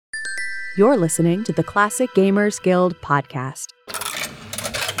You're listening to the Classic Gamers Guild podcast.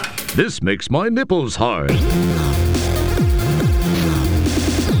 This makes my nipples hard.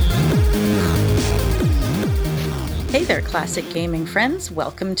 Hey there, classic gaming friends.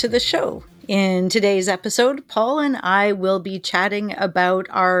 Welcome to the show. In today's episode, Paul and I will be chatting about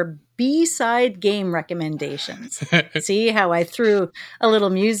our B-side game recommendations. See how I threw a little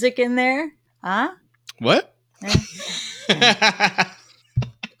music in there? Huh? What?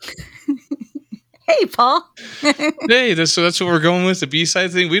 Hey, Paul. Hey, that's what we're going with, the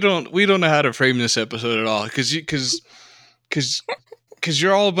B-side thing. We don't know how to frame this episode at all because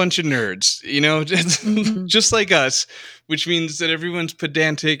you're all a bunch of nerds, you know, just like us, which means that everyone's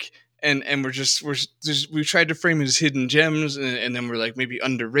pedantic and we tried to frame it as hidden gems, and then we're like maybe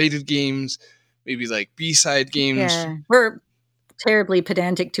underrated games, maybe like B-side games. Yeah, we're terribly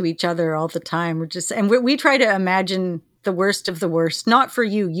pedantic to each other all the time. We try to imagine the worst of the worst. Not for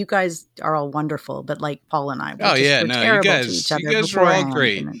you. You guys are all wonderful, but like Paul and I, we're terrible to each other. You guys were all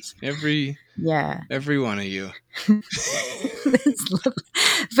great. Every one of you.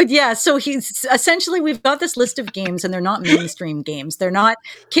 But yeah, so he's essentially, we've got this list of games, and they're not mainstream games. They're not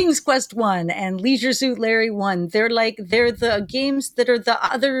King's Quest 1 and Leisure Suit Larry 1. They're the games that are the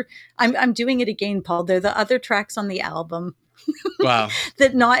other. I'm doing it again, Paul. They're the other tracks on the album. Wow.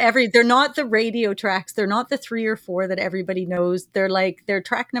 They're not the radio tracks. They're not the 3 or 4 that everybody knows. They're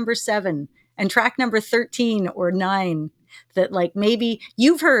track number 7 and track number 13 or 9 that like maybe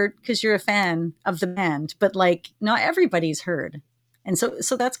you've heard because you're a fan of the band, but like not everybody's heard. And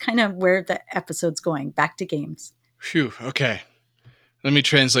so that's kind of where the episode's going, back to games. Phew. Okay. Let me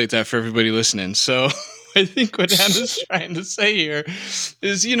translate that for everybody listening. So I think what Anna's trying to say here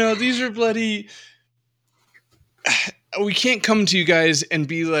is, these are bloody... We can't come to you guys and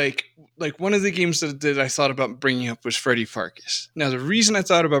be like one of the games that I thought about bringing up was Freddy Farkas. Now, the reason I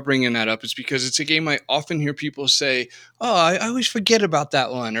thought about bringing that up is because it's a game I often hear people say, oh, I always forget about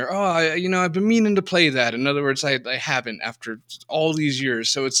that one. Or, oh, I've been meaning to play that. In other words, I haven't after all these years.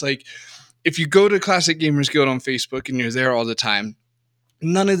 So it's like, if you go to Classic Gamers Guild on Facebook and you're there all the time,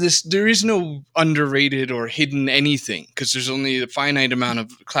 none of this, there is no underrated or hidden anything because there's only a finite amount of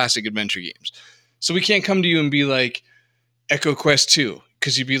classic adventure games. So we can't come to you and be like, Echo Quest 2,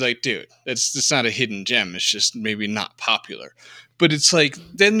 because you'd be like, dude, that's not a hidden gem. It's just maybe not popular. But it's like,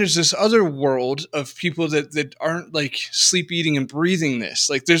 then there's this other world of people that aren't like sleep eating and breathing this.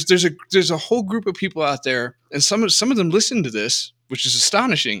 Like there's a whole group of people out there, and some of them listen to this, which is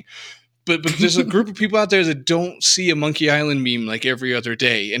astonishing. But there's a group of people out there that don't see a Monkey Island meme like every other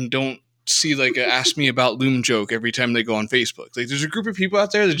day and don't see like a ask me about Loom joke every time they go on Facebook. Like there's a group of people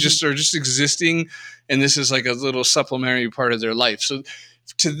out there that just are just existing, and this is like a little supplementary part of their life. So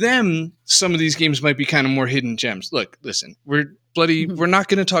to them, some of these games might be kind of more hidden gems. Look, listen, we're not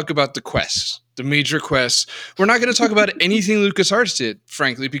going to talk about the quests, the major quests. We're not going to talk about anything LucasArts did,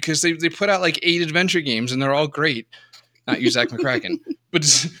 frankly, because they put out like 8 adventure games and they're all great. Not you, Zach McCracken, but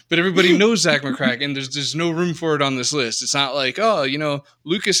everybody knows Zach McCracken. There's no room for it on this list. It's not like, oh,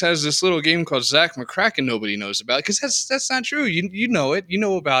 Lucas has this little game called Zach McCracken nobody knows about, because that's not true. You know it. You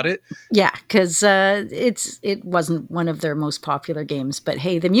know about it. Yeah, because it wasn't one of their most popular games, but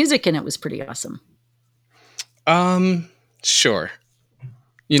hey, the music in it was pretty awesome. Sure.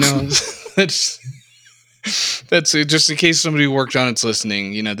 That's it. Just in case somebody who worked on it's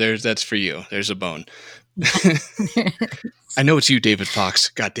listening. That's for you. There's a bone. I know it's you, David Fox.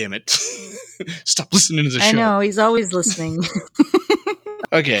 God damn it. Stop listening to the show. I know, he's always listening.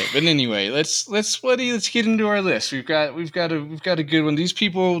 Okay, but anyway, let's get into our list. We've got a good one. These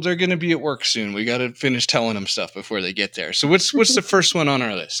people, they're going to be at work soon. We got to finish telling them stuff before they get there. So what's the first one on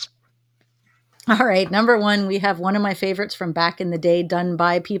our list? All right, number 1, we have one of my favorites from back in the day, done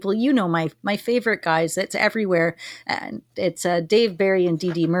by people. My favorite guys. It's everywhere. And it's Dave Barry and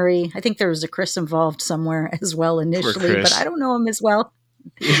D.D. Murray. I think there was a Chris involved somewhere as well initially, but I don't know him as well.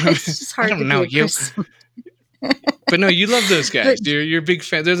 It's just hard to know you. But no, you love those guys. You're a big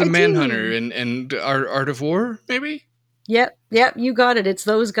fan. They're the Manhunter and Art of War, maybe? Yep, you got it. It's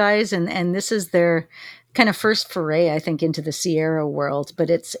those guys, and this is their kind of first foray, I think, into the Sierra world. But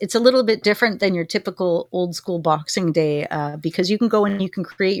it's a little bit different than your typical old school Boxing Day, because you can go and you can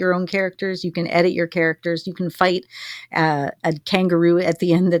create your own characters, you can edit your characters, you can fight a kangaroo at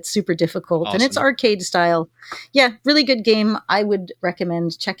the end that's super difficult. Awesome. And it's arcade style. Yeah, really good game. I would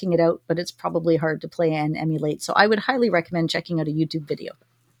recommend checking it out, but it's probably hard to play and emulate. So I would highly recommend checking out a YouTube video.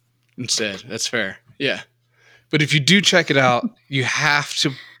 Instead, that's fair. Yeah. But if you do check it out, you have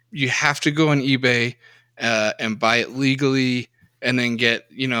to go on eBay and buy it legally and then get,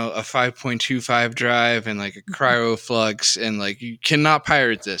 you know, a 5.25 drive and like a cryo flux, and like you cannot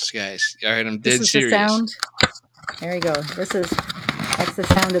pirate this, guys. All right, I'm dead This is serious. the sound. There you go. That's the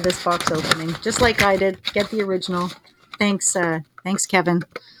sound of this box opening, just like I did. Get the original. Thanks, Kevin.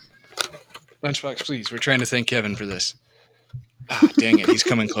 Lunchbox, please. We're trying to thank Kevin for this. Ah, dang it, he's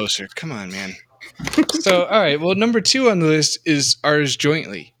coming closer. Come on, man. So, all right. Well, number 2 on the list is ours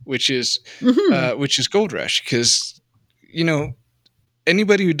jointly, which is Gold Rush, because, you know,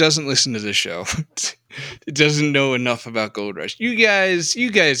 anybody who doesn't listen to this show doesn't know enough about Gold Rush. You guys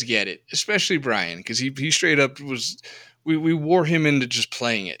get it, especially Brian, because he straight up was. We wore him into just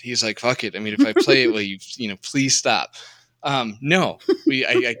playing it. He's like, fuck it. I mean, if I play it, well, you know, please stop. No,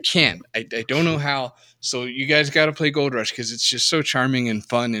 I can't. I don't know how. So you guys got to play Gold Rush because it's just so charming and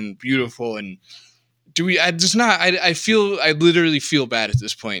fun and beautiful. And I literally feel bad at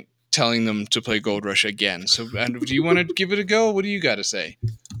this point telling them to play Gold Rush again. So do you want to give it a go? What do you got to say?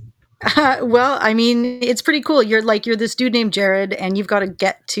 Well, I mean, it's pretty cool. You're this dude named Jared, and you've got to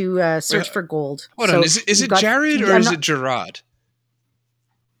get to search for gold. Hold on, is it Jared or is it Gerard?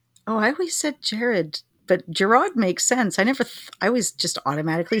 Oh, I always said Jared, but Gerard makes sense. I always just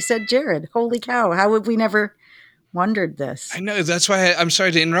automatically said Jared. Holy cow! How have we never wondered this? I know, that's why I'm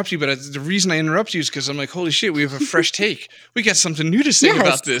sorry to interrupt you, but the reason I interrupt you is because I'm like, holy shit, we have a fresh take. We got something new to say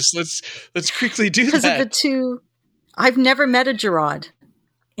about this. Let's quickly do that. Because of the two, I've never met a Gerard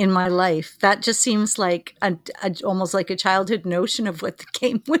in my life. That just seems like almost like a childhood notion of what the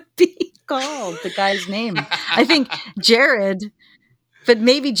game would be called, the guy's name. I think Jared, but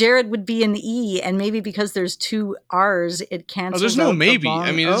maybe Jared would be an E, and maybe because there's 2 R's, it cancels. Oh, there's no out maybe. The long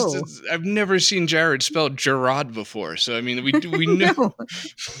I mean, O. I've never seen Jared spelled Gerard before, so I mean, we know.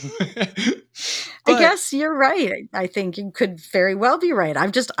 I guess you're right. I think you could very well be right.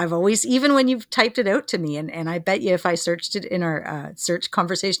 I've always, even when you've typed it out to me, and I bet you if I searched it in our search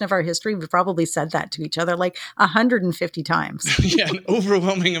conversation of our history, we probably said that to each other like 150 times. Yeah, an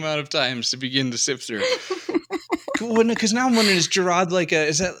overwhelming amount of times to begin to sift through. Because now I'm wondering, is Gerard like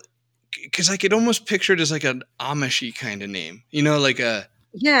because I could almost picture it as like an Amishy kind of name, you know, like a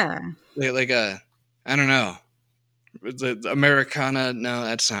like a, I don't know, the Americana. No,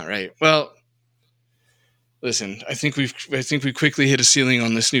 that's not right. Well, listen, I think we quickly hit a ceiling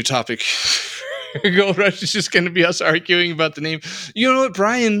on this new topic. Gold Rush is just going to be us arguing about the name. You know what,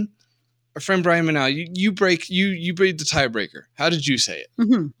 Brian, our friend Brian Manal, you break the tiebreaker. How did you say it?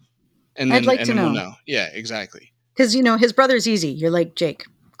 Mm-hmm. And then, I'd like to know. We'll know. Yeah, exactly. Because, you know, his brother's easy. You're like, Jake,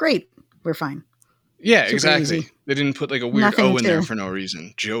 great, we're fine. Yeah, Super exactly. easy. They didn't put like a weird Nothing O in there for no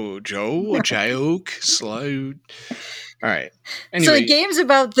reason. Joke, slow. All right. Anyway. So the game's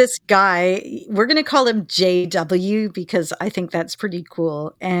about this guy. We're going to call him JW because I think that's pretty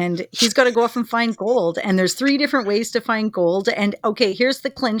cool. And he's got to go off and find gold. And there's 3 different ways to find gold. And okay, here's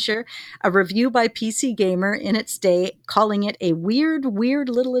the clincher. A review by PC Gamer in its day calling it a weird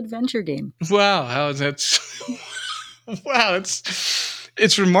little adventure game. Wow, wow,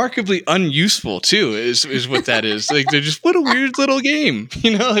 it's remarkably unuseful too, is what that is. Like, they're just, what a weird little game.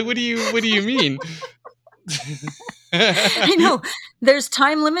 You know, like, what do you mean? I know. There's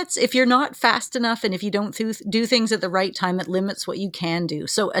time limits. If you're not fast enough and if you don't do things at the right time, it limits what you can do.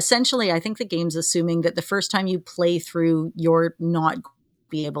 So essentially, I think the game's assuming that the first time you play through, you're not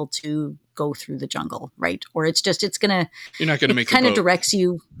be able to go through the jungle, right? Or you're not going to make kind of directs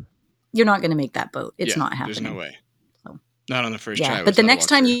you. You're not going to make that boat. It's not happening. There's no way. So, not on the first try. But the next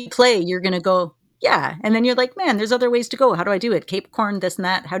time you play, you're going to go, yeah. And then you're like, man, there's other ways to go. How do I do it? Cape Corn, this and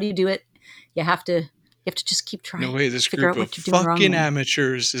that. How do you do it? You have to just keep trying. No way, this group of fucking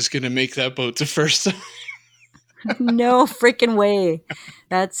amateurs is going to make that boat the first time. No freaking way.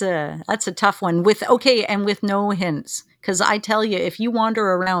 That's a tough one with no hints. Because I tell you, if you wander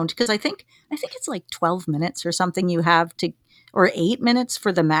around, because I think it's like 12 minutes or something you have to, or 8 minutes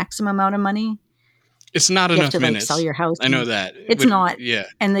for the maximum amount of money. It's not enough minutes. You have to like sell your house. I know that. It's not. Yeah.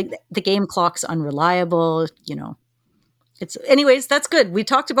 And the game clock's unreliable, you know. Anyways, that's good. We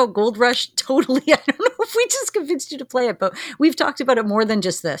talked about Gold Rush totally. I don't know if we just convinced you to play it, but we've talked about it more than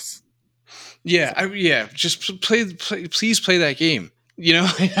just this. Yeah, just please play that game. You know,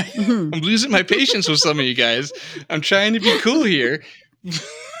 I'm losing my patience with some of you guys. I'm trying to be cool here.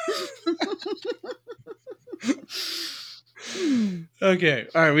 Okay.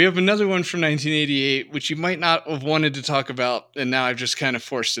 All right. We have another one from 1988, which you might not have wanted to talk about, and now I've just kind of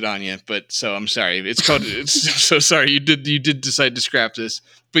forced it on you. But so I'm sorry. It's so sorry. You did decide to scrap this,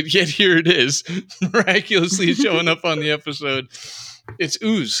 but yet here it is, miraculously showing up on the episode. It's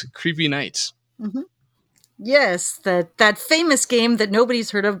Ooze Creepy Nights. Mm-hmm. Yes, that famous game that nobody's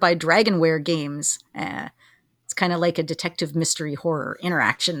heard of by Dragonware Games. It's It's kind of like a detective mystery horror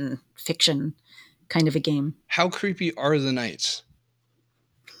interaction fiction kind of a game. How creepy are the nights?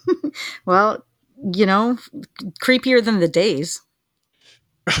 Well, creepier than the days.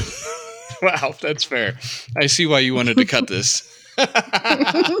 Wow, that's fair. I see why you wanted to cut this. All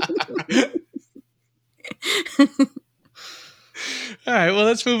right, well,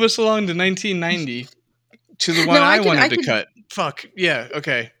 let's move us along to 1990 to the one I wanted to cut. Fuck yeah,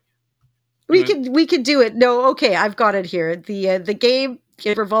 okay. We could do it. No, okay, I've got it here. The game,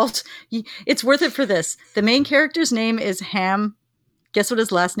 it revolves. It's worth it for this. The main character's name is Ham. Guess what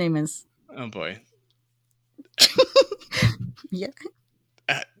his last name is? Oh boy. Yeah.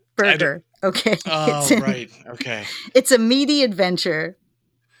 Burger. Okay. Oh, right. Okay. It's a meaty adventure.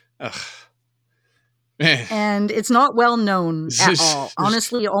 Ugh. Man. And it's not well known at all.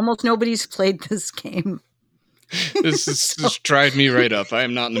 Honestly, almost nobody's played this game. This dried me right up. I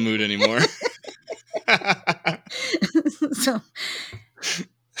am not in the mood anymore. So,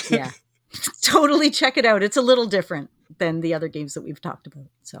 yeah. Totally check it out. It's a little different than the other games that we've talked about.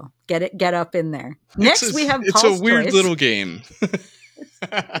 So get up in there. Next, we have Paul's It's a weird choice. little game.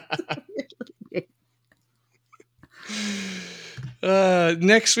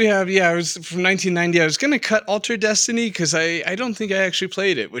 Next we have, I was from 1990. I was going to cut Alter Destiny because I don't think I actually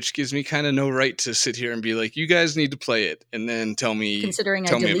played it, which gives me kind of no right to sit here and be like, you guys need to play it and then tell me. Considering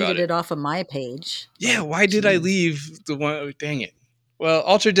I deleted it off of my page. Yeah, why did I leave the one? Oh, dang it. Well,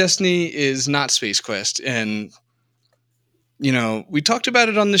 Alter Destiny is not Space Quest, and we talked about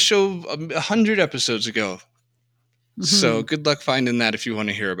it on the show 100 episodes ago. Mm-hmm. So good luck finding that if you want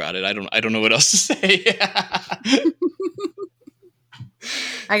to hear about it. I don't know what else to say.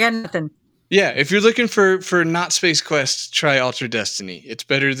 I got nothing. Yeah, if you're looking for not Space Quest, try Alter Destiny. It's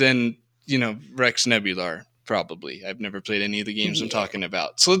better than, Rex Nebular, probably. I've never played any of the games I'm talking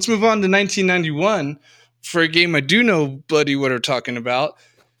about. So let's move on to 1991 for a game I do know bloody what we're talking about.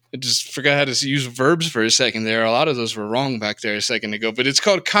 I just forgot how to use verbs for a second there. A lot of those were wrong back there a second ago. But it's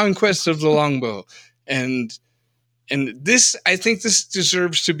called Conquest of the Longbow. And this, I think this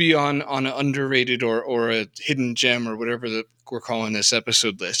deserves to be on an underrated or a hidden gem or whatever we're calling this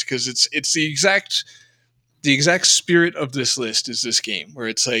episode list, because it's the exact spirit of this list is this game where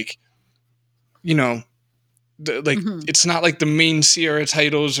it's like, it's not like the main Sierra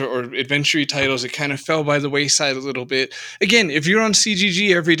titles or adventure titles. It kind of fell by the wayside a little bit. Again, if you're on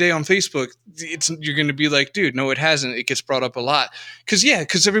CGG every day on Facebook, you're going to be like, dude, no, it hasn't. It gets brought up a lot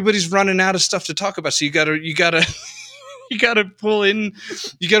because everybody's running out of stuff to talk about. So you gotta pull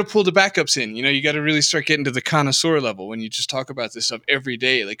the backups in. You got to really start getting to the connoisseur level when you just talk about this stuff every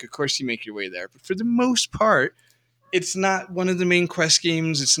day. Like, of course, you make your way there, but for the most part, it's not one of the main quest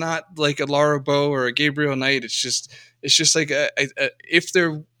games. It's not like a Lara Bow or a Gabriel Knight. It's just like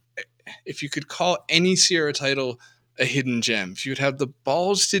if you could call any Sierra title a hidden gem, if you would have the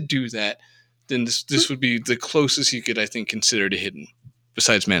balls to do that, then this would be the closest you could, I think, consider to hidden,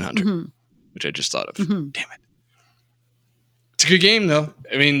 besides Manhunter, which I just thought of. Damn it. It's a good game, though.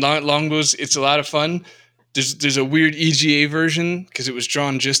 I mean, Longbows, it's a lot of fun. There's a weird EGA version because it was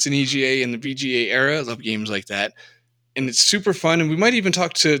drawn just in EGA in the VGA era. I love games like that. And it's super fun. And we might even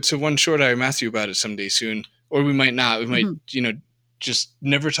talk to One Short Eye Matthew about it someday soon. Or we might not. We might, just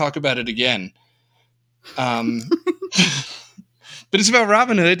never talk about it again. But it's about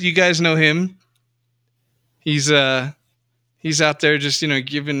Robin Hood. You guys know him. He's out there just,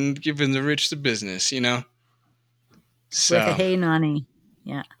 giving the rich the business, So. With a hey nani.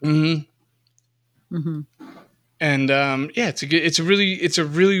 Yeah. Mm-hmm. Mm-hmm. And it's a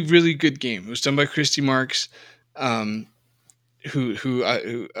really, really good game. It was done by Christy Marks, who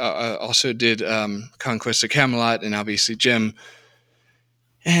also did Conquest of Camelot and obviously Gem.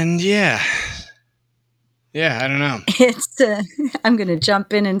 And I don't know. I'm going to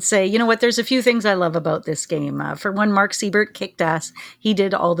jump in and say, you know what? There's a few things I love about this game. For one, Mark Siebert kicked ass. He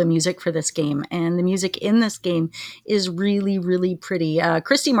did all the music for this game, and the music in this game is really, really pretty.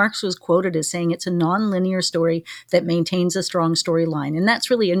 Christy Marks was quoted as saying it's a non-linear story that maintains a strong storyline, and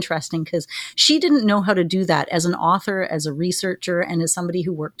that's really interesting because she didn't know how to do that as an author, as a researcher, and as somebody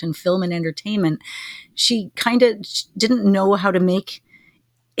who worked in film and entertainment. She kind of didn't know how to make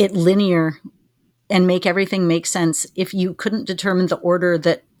it linear and make everything make sense if you couldn't determine the order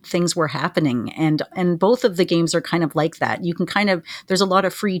that things were happening. And both of the games are kind of like that. You can there's a lot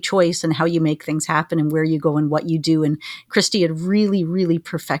of free choice in how you make things happen and where you go and what you do. And Christy had really, really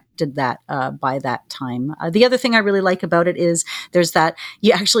perfected that by that time. The other thing I really like about it is there's that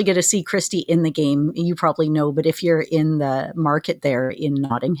you actually get to see Christy in the game. You probably know, but if you're in the market there in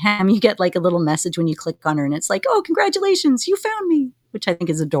Nottingham, you get like a little message when you click on her and it's like, oh, congratulations, you found me, which I think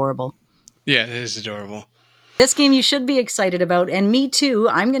is adorable. Yeah, it is adorable. This game you should be excited about, and me too.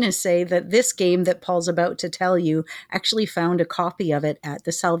 I'm going to say that this game that Paul's about to tell you actually found a copy of it at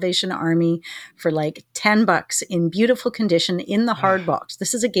the Salvation Army for like $10 in beautiful condition in the hard box.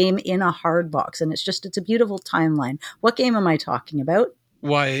 This is a game in a hard box, and it's a beautiful timeline. What game am I talking about?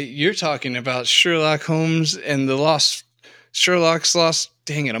 Why, you're talking about Sherlock Holmes and Sherlock's Lost.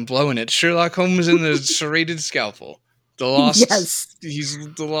 Dang it, I'm blowing it. Sherlock Holmes and the Serrated Scalpel. The Lost. Yes. He's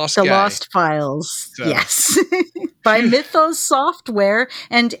the Lost The guy. Lost Files. So. Yes. By Mythos Software.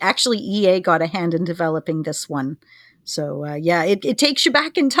 And actually, EA got a hand in developing this one. So, it takes you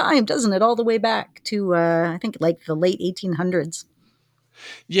back in time, doesn't it? All the way back to, I think, like the late 1800s.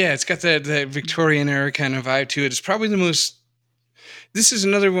 Yeah, it's got that Victorian era kind of vibe to it. It's probably the most... This is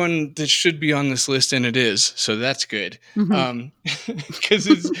another one that should be on this list, and it is, so that's good. Because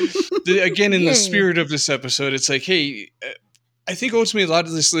it's, again, in the spirit of this episode, it's like, hey, I think ultimately a lot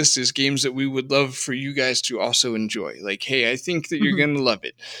of this list is games that we would love for you guys to also enjoy. Like, hey, I think that you're going to love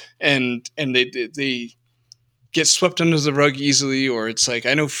it. And they get swept under the rug easily, or it's like,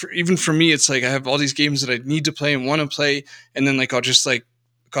 I know even for me, it's like I have all these games that I need to play and want to play, and then like I'll just like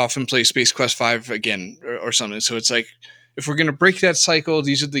go off and play Space Quest 5 again or something. So it's like, if we're going to break that cycle,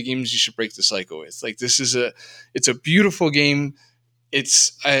 these are the games you should break the cycle with. Like it's a beautiful game.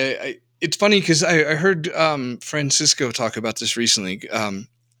 It's funny because I heard Francisco talk about this recently,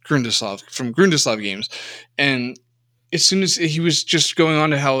 Grundislav from Grundislav Games, and as soon as he was just going on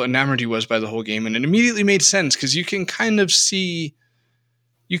to how enamored he was by the whole game, and it immediately made sense because you can see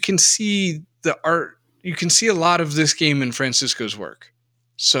the art, you can see a lot of this game in Francisco's work.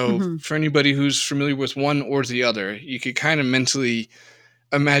 So for anybody who's familiar with one or the other, you could kind of mentally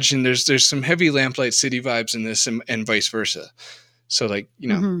imagine there's some heavy Lamplight City vibes in this and vice versa. So like,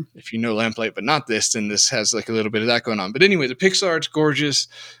 if you know Lamplight but not this, then this has like a little bit of that going on. But anyway, the pixel art's gorgeous.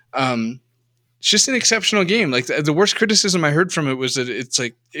 It's just an exceptional game. Like the worst criticism I heard from it was that it's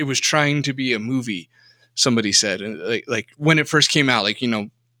like it was trying to be a movie, somebody said. And like when it first came out, like,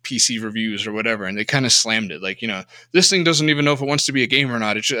 PC reviews or whatever, and they kind of slammed it. Like, this thing doesn't even know if it wants to be a game or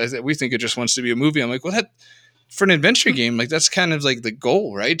not. We think it just wants to be a movie. I'm like, well, that for an adventure game, like that's kind of like the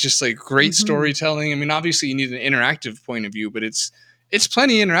goal, right? Just like great storytelling. I mean, obviously you need an interactive point of view, but it's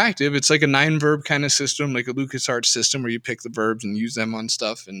plenty interactive. It's like a 9-verb kind of system, like a LucasArts system where you pick the verbs and use them on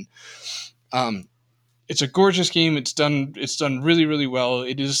stuff. And it's a gorgeous game. It's done really, really well.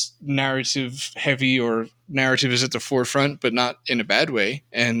 It is narrative heavy, or narrative is at the forefront, but not in a bad way.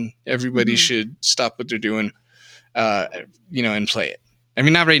 And everybody should stop what they're doing, and play it. I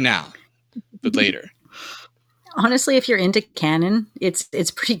mean, not right now, but later. Honestly, if you're into canon, it's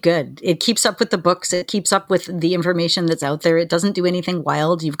pretty good. It keeps up with the books. It keeps up with the information that's out there. It doesn't do anything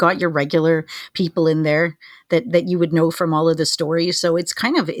wild. You've got your regular people in there that you would know from all of the stories. So it's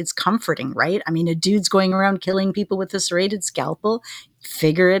comforting, right? I mean, a dude's going around killing people with a serrated scalpel.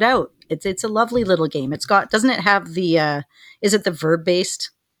 Figure it out. It's a lovely little game. Doesn't it have the, is it the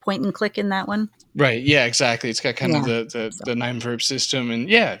verb-based point and click in that one? Right. Yeah, exactly. It's got kind of the 9-verb system. And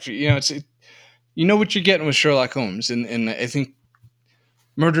you know what you're getting with Sherlock Holmes. And I think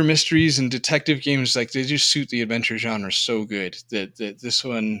murder mysteries and detective games, like they just suit the adventure genre so good that this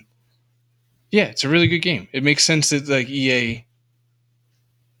one, it's a really good game. It makes sense that like EA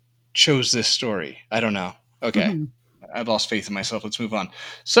chose this story. I don't know. Okay. I've lost faith in myself. Let's move on.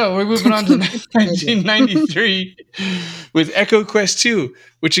 So we're moving on to 1993 with Echo Quest 2,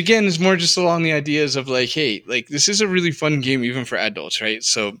 which again is more just along the ideas of like, hey, like this is a really fun game even for adults, right?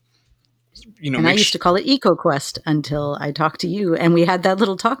 So, and I used to call it EcoQuest until I talked to you and we had that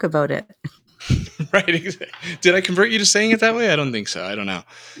little talk about it. Right. Did I convert you to saying it that way? I don't think so. I don't know.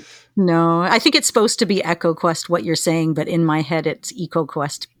 No, I think it's supposed to be EchoQuest, what you're saying, but in my head it's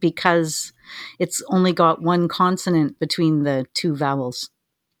EcoQuest because it's only got one consonant between the two vowels.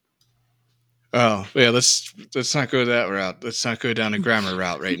 Oh, yeah, let's not go that route. Let's not go down a grammar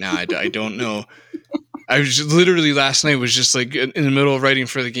route right now. I don't know. I was just, literally last night was just like in the middle of writing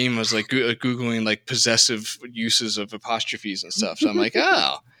for the game. I was like Googling like possessive uses of apostrophes and stuff. So I'm like,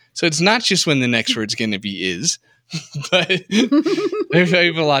 oh, so it's not just when the next word's going to be is, but I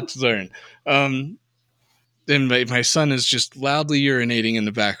have a lot to learn. Then my son is just loudly urinating in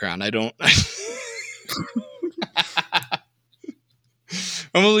the background. I'm going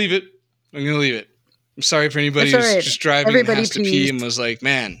to leave it. I'm sorry for anybody who's just driving and has to pee and was like,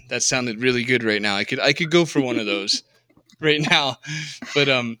 man, that sounded really good right now. I could go for one of those right now. But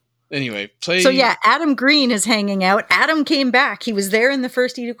anyway, play. So yeah, Adam Green is hanging out. Adam came back. He was there in the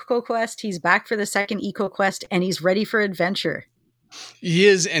first EcoQuest. He's back for the second EcoQuest, and he's ready for adventure. He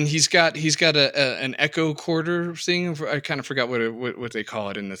is, and he's got an echo quarter thing. I kind of forgot what they call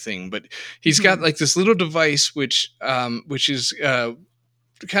it in the thing, but he's got like this little device which is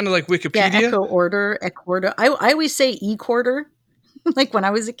kind of like Wikipedia. Yeah, echo order. I always say e-quarter. Like when I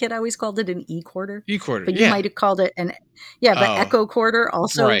was a kid, I always called it an e-quarter. E-quarter, but you might have called it an echo quarter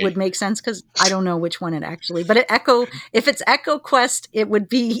also would make sense because I don't know which one it actually. But if it's Echo Quest, it would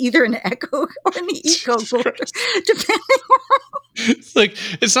be either an echo or an eco quarter, depending.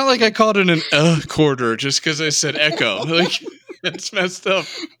 It's not like I called it an quarter just because I said echo. Like it's messed up.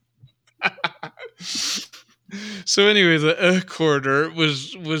 So anyway, the quarter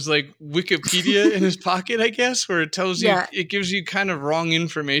was like Wikipedia in his pocket, I guess, where it tells you, it gives you kind of wrong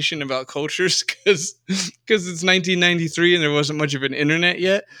information about cultures because it's 1993 and there wasn't much of an internet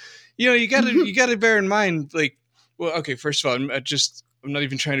yet. You gotta bear in mind, like, well, okay, first of all, I'm not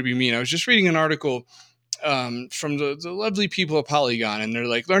even trying to be mean. I was just reading an article from the lovely people at Polygon, and they're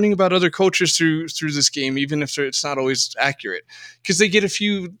like learning about other cultures through this game, even if it's not always accurate, because they get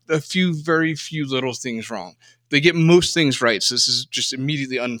very few little things wrong. They get most things right, so this is just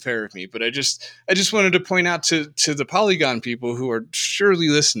immediately unfair of me. But I just wanted to point out to the Polygon people who are surely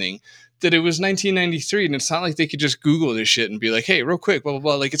listening that it was 1993, and it's not like they could just Google this shit and be like, hey, real quick, blah, blah,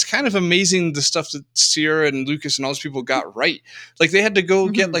 blah. Like, it's kind of amazing the stuff that Sierra and Lucas and all those people got right. Like, they had to go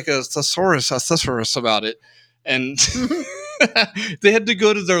get like a thesaurus about it, and they had to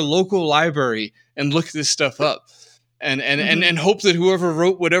go to their local library and look this stuff up and hope that whoever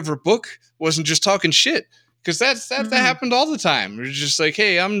wrote whatever book wasn't just talking shit. Because that happened all the time. It was just like,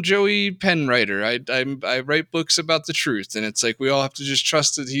 hey, I'm Joey Penwriter. I write books about the truth. And it's like, we all have to just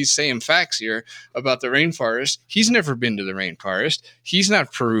trust that he's saying facts here about the rainforest. He's never been to the rainforest. He's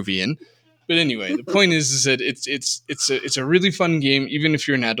not Peruvian. But anyway, the point is that it's a really fun game, even if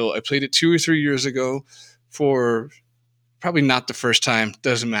you're an adult. I played it 2 or 3 years ago for probably not the first time.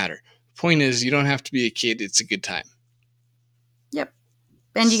 Doesn't matter. The point is, you don't have to be a kid. It's a good time. Yep.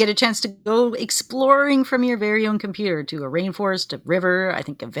 And you get a chance to go exploring from your very own computer to a rainforest, a river, I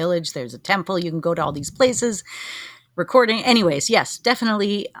think a village. There's a temple. You can go to all these places. Recording. Anyways, yes,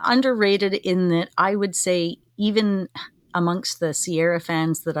 definitely underrated in that I would say even amongst the Sierra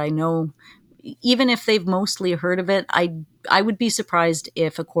fans that I know, even if they've mostly heard of it, I would be surprised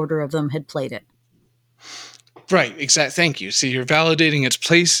if a quarter of them had played it. Right, exactly. Thank you. See, you're validating its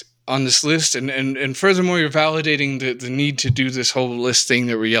place on this list, and furthermore, you're validating the need to do this whole list thing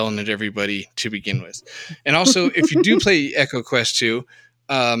that we're yelling at everybody to begin with. And also, if you do play Echo Quest 2,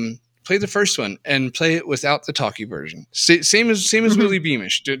 play the first one and play it without the talkie version. Same as Willy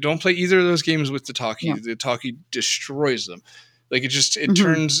Beamish. Don't play either of those games with the talkie. Yeah. The talkie destroys them. Like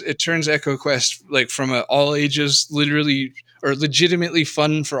it turns Echo Quest like from an all ages, literally or legitimately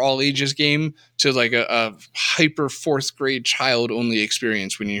fun for all ages game to like a hyper 4th grade child only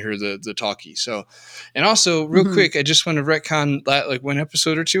experience when you hear the talkie. So, and also real quick, I just want to retcon that, like 1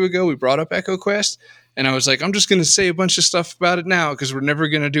 episode or 2 ago, we brought up Echo Quest and I was like, I'm just going to say a bunch of stuff about it now because we're never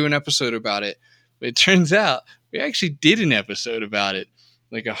going to do an episode about it. But it turns out we actually did an episode about it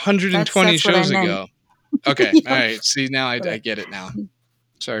like 120 shows ago. Okay. Yeah. All right. See, now I get it now.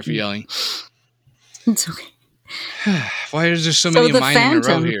 Sorry for yelling. It's okay. Why is there so many of mine in a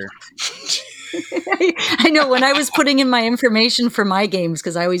row here? I know when I was putting in my information for my games,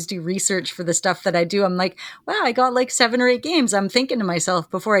 because I always do research for the stuff that I do, I'm like, wow, I got like 7 or 8 games. I'm thinking to myself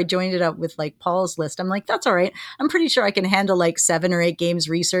before I joined it up with like Paul's list, I'm like, that's all right. I'm pretty sure I can handle like 7 or 8 games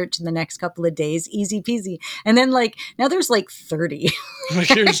research in the next couple of days. Easy peasy. And then like, now there's like 30. Like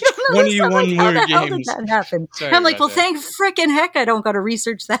there's 21 like, more games. How did that happen? I'm like, well, thank frickin' heck I don't got to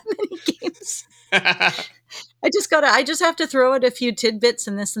research that many games. I just have to throw out a few tidbits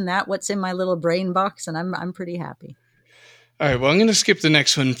and this and that, what's in my little brain box, and I'm pretty happy. All right, well, I'm going to skip the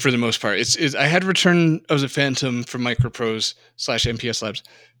next one for the most part. I had Return of the Phantom from Microprose /MPS Labs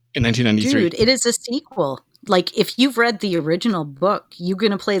in 1993. Dude, it is a sequel. Like, if you've read the original book, you're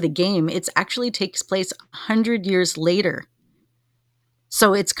going to play the game. It actually takes place 100 years later.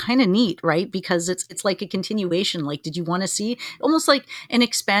 So it's kind of neat, right? Because it's like a continuation. Like, did you want to see almost like an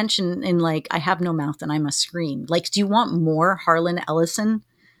expansion in like, I have no mouth and I must scream. Like, do you want more Harlan Ellison?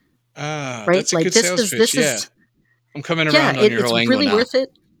 Right? That's a like good sales pitch. Is I'm coming around on your whole angle it's really now. worth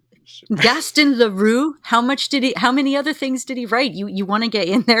it. Gaston Leroux, how many other things did he write? You want to get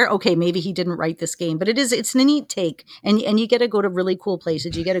in there? Okay, maybe he didn't write this game, but it's a neat take. And you get to go to really cool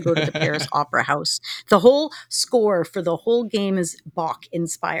places. You get to go to the Paris Opera House. The whole score for the whole game is Bach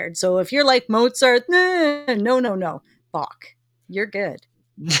inspired. So if you're like Mozart, no, Bach, you're good.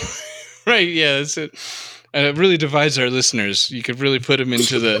 Right, yeah, that's it. And it really divides our listeners. You could really put them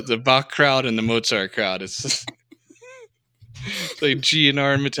into the Bach crowd and the Mozart crowd. It's It's like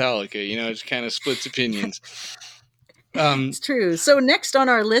GNR and Metallica, it kind of splits opinions. It's true. So next on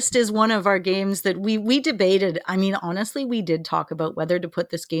our list is one of our games that we debated. I mean, honestly, we did talk about whether to put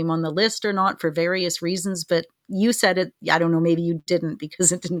this game on the list or not for various reasons, but you said it. I don't know, maybe you didn't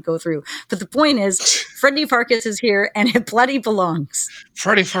because it didn't go through. But the point is, Freddy Farkas is here and it bloody belongs.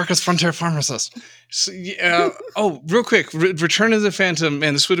 Freddy Farkas Frontier Pharmacist. So, real quick, Return of the Phantom,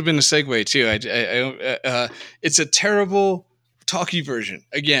 man, this would have been a segue too. It's a terrible talkie version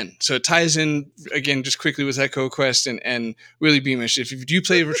again, so it ties in again just quickly with Echo Quest and Willy Beamish. If you do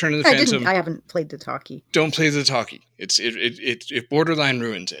play Return of the Phantom, I haven't played the talkie. Don't play the talkie. It borderline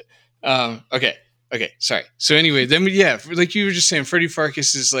ruins it. Okay, sorry. So anyway, then like you were just saying, Freddy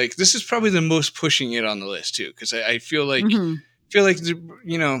Farkas is like, this is probably the most pushing it on the list too, because I feel like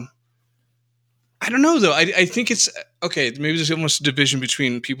I don't know though. I think it's okay. Maybe there's almost a division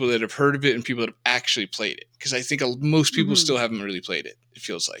between people that have heard of it and people that have actually played it. Because I think most people still haven't really played it. It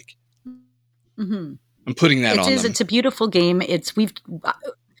feels like I'm putting that on them. It's a beautiful game.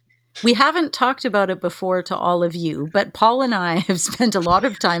 We haven't talked about it before to all of you, but Paul and I have spent a lot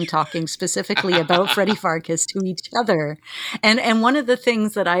of time talking specifically about Freddy Farkas to each other. And one of the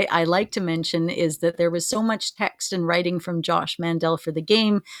things that I like to mention is that there was so much text and writing from Josh Mandel for the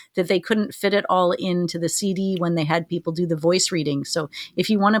game that they couldn't fit it all into the CD when they had people do the voice reading. So if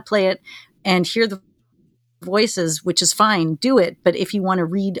you want to play it and hear the voices, which is fine, do it. But if you want to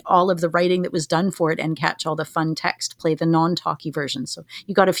read all of the writing that was done for it and catch all the fun text, play the non-talkie version. So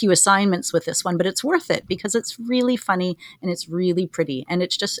you got a few assignments with this one, but it's worth it because it's really funny and it's really pretty. And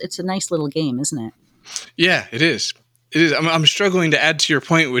it's a nice little game, isn't it? Yeah, it is. It is. I'm struggling to add to your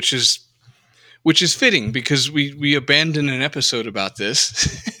point, which is fitting because we abandoned an episode about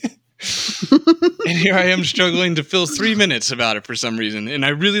this. And here I am struggling to fill 3 minutes about it for some reason. And I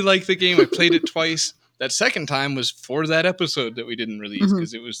really like the game. I played it twice. That second time was for that episode that we didn't release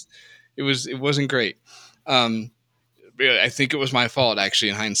because it wasn't great. I think it was my fault actually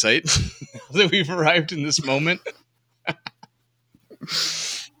in hindsight that we've arrived in this moment. But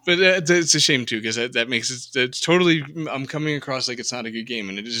it's a shame too because that makes it's totally. I'm coming across like it's not a good game,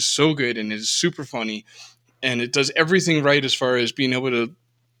 and it is so good and it is super funny, and it does everything right as far as being able to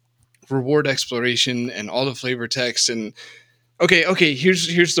reward exploration and all the flavor text. And okay.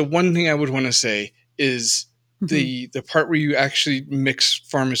 Here's the one thing I would want to say. Is the part where you actually mix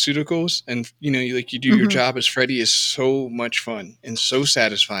pharmaceuticals and you do your job as Freddy is so much fun and so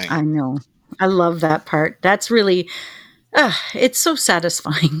satisfying. I know. I love that part. That's really it's so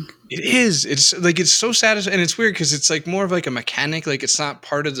satisfying. It is. It's so satisfying, and it's weird because it's like more of like a mechanic. Like it's not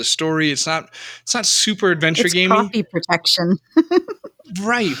part of the story. It's not super adventure gamey. Copy protection.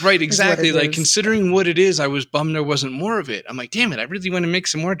 Right, exactly. Like considering what it is, I was bummed there wasn't more of it. I'm like, damn it, I really want to make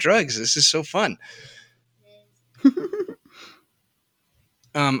some more drugs. This is so fun.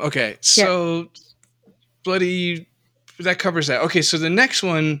 Okay, so bloody, that covers that. Okay, so the next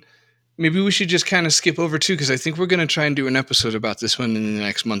one, maybe we should just kind of skip over too, because I think we're going to try and do an episode about this one in the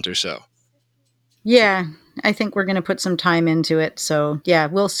next month or so. Yeah, I think we're going to put some time into it. So yeah,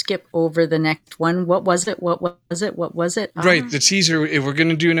 we'll skip over the next one. What was it? Right, the teaser. We're going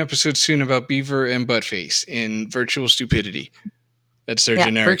to do an episode soon about Beaver and Buttface in Virtual Stupidity. That's their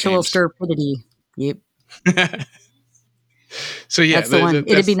generic Virtual names. Stupidity. Yep. So yeah, that's the one.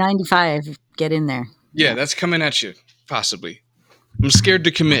 It'd be 95. Get in there. Yeah, that's coming at you, possibly. I'm scared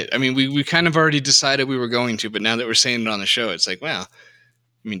to commit. I mean, we kind of already decided we were going to, but now that we're saying it on the show, it's like, well,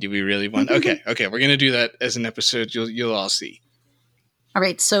 I mean, do we really want? Okay, we're gonna do that as an episode. You'll all see. All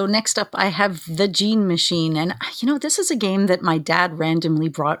right, so next up I have The Gene Machine. And, this is a game that my dad randomly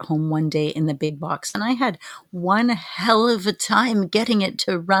brought home one day in the big box. And I had one hell of a time getting it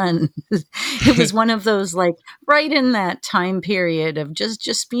to run. It was one of those, like, right in that time period of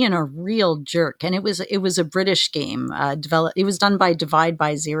just being a real jerk. And it was a British game. It was done by Divide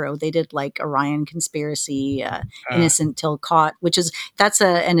by Zero. They did, like, Orion Conspiracy, Innocent Till Caught, that's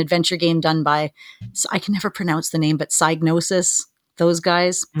an adventure game done by, I can never pronounce the name, but Psygnosis. Those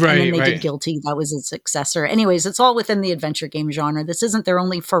guys. Right, and then they did Guilty. That was its successor. Anyways, it's all within the adventure game genre. This isn't their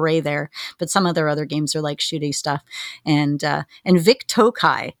only foray there, but some of their other games are like shooty stuff. And Vic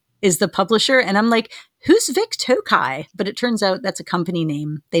Tokai is the publisher. And I'm like, who's Vic Tokai? But it turns out that's a company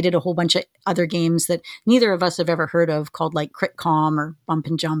name. They did a whole bunch of other games that neither of us have ever heard of called like Crit-Com or Bump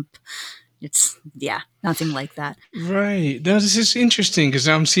and Jump. It's, nothing like that. Right. Now, this is interesting because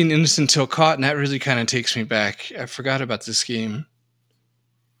now I'm seeing Innocent Till Caught, and that really kind of takes me back. I forgot about this game.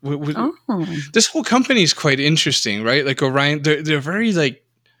 This whole company is quite interesting, right? Like Orion, they're very like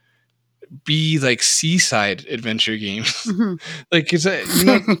be like seaside adventure games. Mhm. Like, is that, you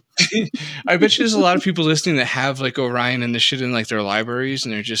know, I bet you there's a lot of people listening that have like Orion and the shit in like their libraries,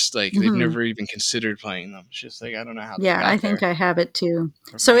 and they're just like, they've Mhm. never even considered playing them. It's just like, I don't know how they Yeah, got I there. think I have it too.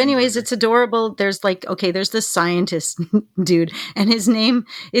 Or So, Ryan anyways, Burger. it's adorable. There's like, okay, there's this scientist dude, and his name,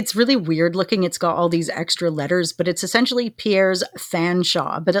 it's really weird looking. It's got all these extra letters, but it's essentially Pierre's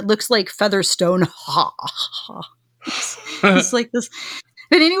Fanshawe, but it looks like Featherstone. Ha ha. It's like this.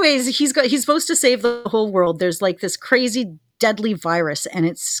 But anyways, he's supposed to save the whole world. There's like this crazy deadly virus, and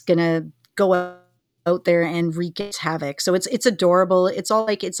it's gonna go out there and wreak its havoc. So it's adorable. It's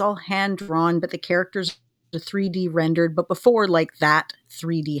all hand drawn, but the characters are 3D rendered. But before like that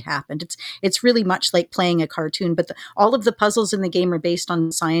 3D happened, it's really much like playing a cartoon. But all of the puzzles in the game are based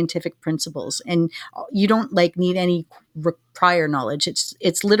on scientific principles, and you don't like need any prior knowledge.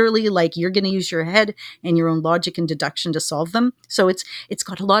 It's literally like you're going to use your head and your own logic and deduction to solve them. So it's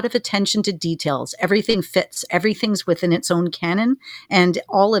got a lot of attention to details. Everything fits. Everything's within its own canon, and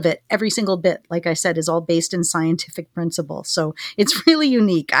all of it, every single bit, like I said, is all based in scientific principle. So it's really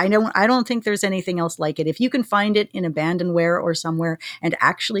unique. I don't think there's anything else like it. If you can find it in abandonware or somewhere and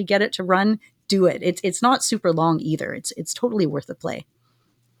actually get it to run, do it. It's not super long either. It's totally worth a play.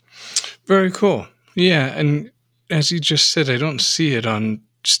 Very cool. Yeah, and as you just said, I don't see it on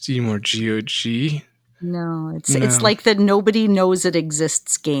Steam or GOG. No, it's No. like the nobody knows it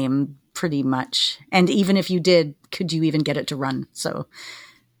exists game, pretty much. And even if you did, could you even get it to run? So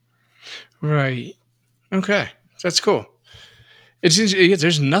Right. Okay. That's cool.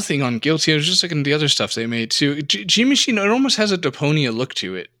 There's nothing on Guilty. I was just looking at the other stuff they made too. G Machine, it almost has a Deponia look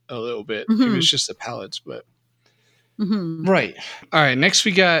to it a little bit. Maybe it's just the palettes, but right. All right. Next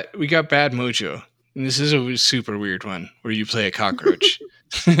we got Bad Mojo, and this is a super weird one where you play a cockroach.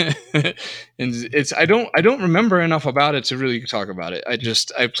 And it's I don't remember enough about it to really talk about it.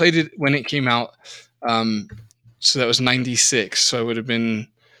 I played it when it came out. So that was 96. So I would have been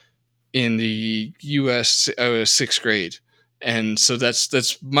in the US. I was 6th grade. And so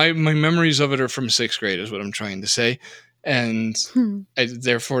that's my memories of it are from 6th grade is what I'm trying to say. And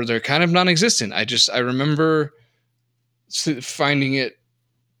therefore they're kind of non-existent. I remember finding it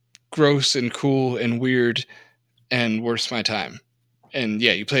gross and cool and weird and worth my time. And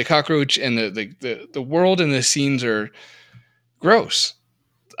yeah, you play a cockroach, and the world and the scenes are gross.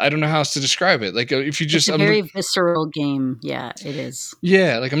 I don't know how else to describe it. Like if you just, it's a very visceral game. Yeah, it is.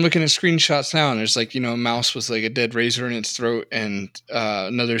 Yeah, like I'm looking at screenshots now, and there's like, you know, a mouse with like a dead razor in its throat, and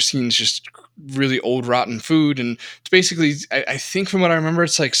another scene's just really old rotten food, and it's basically, I think from what I remember,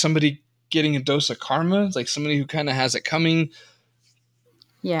 it's like somebody getting a dose of karma, like somebody who kind of has it coming.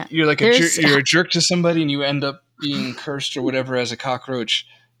 Yeah, You're like you're a jerk to somebody, and you end up being cursed or whatever as a cockroach,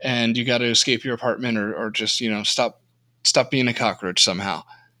 and you got to escape your apartment or just, you know, stop being a cockroach somehow.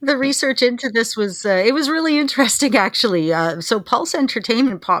 The research into this was it was really interesting, actually. So Pulse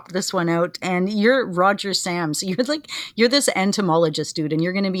Entertainment popped this one out, and you're Roger Sam. So you're this entomologist dude, and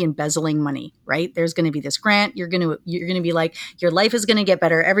you're going to be embezzling money, right? There's going to be this grant. You're going to be like, your life is going to get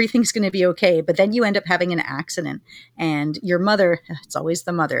better. Everything's going to be okay. But then you end up having an accident, and your mother, it's always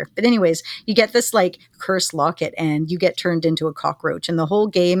the mother. But anyways, you get this like cursed locket, and you get turned into a cockroach. And the whole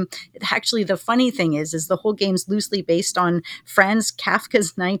game, actually, the funny thing is the whole game's loosely based on Franz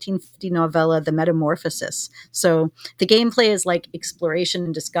Kafka's 1950 novella, The Metamorphosis. So the gameplay is like exploration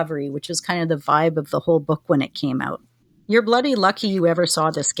and discovery, which was kind of the vibe of the whole book when it came out. You're bloody lucky you ever saw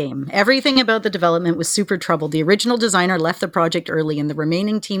this game. Everything about the development was super troubled. The original designer left the project early, and the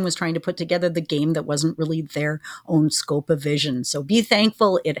remaining team was trying to put together the game that wasn't really their own scope of vision. So be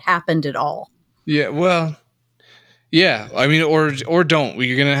thankful it happened at all. Yeah, well, yeah. I mean, or don't.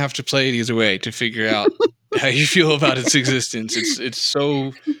 You're gonna have to play it either way to figure out how you feel about its existence. It's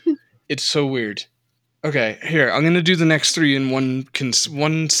so weird. Okay, here, I'm going to do the next three in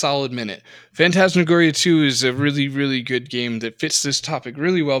one solid minute. Phantasmagoria 2 is a really, really good game that fits this topic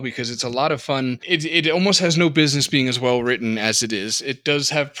really well because it's a lot of fun. It almost has no business being as well written as it is. It does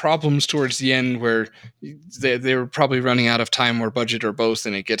have problems towards the end where they were probably running out of time or budget or both,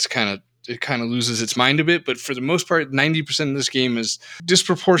 and it kind of loses its mind a bit. But for the most part, 90% of this game is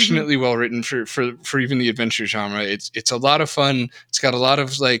disproportionately well written for even the adventure genre. It's a lot of fun. It's got a lot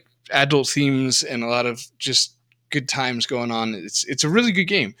of like adult themes and a lot of just good times going on. It's a really good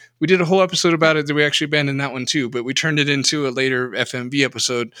game. We did a whole episode about it that we actually abandoned that one too, but we turned it into a later FMV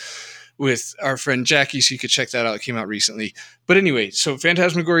episode with our friend Jackie, so you could check that out. It came out recently. But anyway, so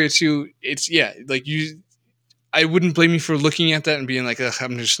Phantasmagoria 2, I wouldn't blame you for looking at that and being like,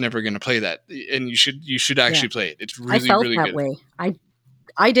 I'm just never going to play that. And you should actually play it. It's really, I felt really that good. way.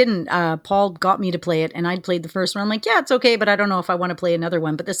 I didn't. Paul got me to play it, and I'd played the first one. I'm like, yeah, it's okay, but I don't know if I want to play another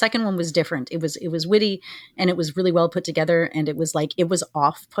one. But the second one was different. It was witty, and it was really well put together. And it was like, it was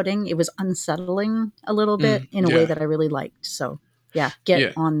off-putting. It was unsettling a little bit in a way that I really liked. So yeah,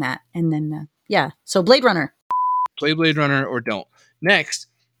 get on that. And then so Blade Runner. Play Blade Runner or don't. Next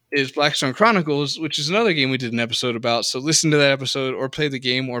is Blackstone Chronicles, which is another game we did an episode about. So listen to that episode or play the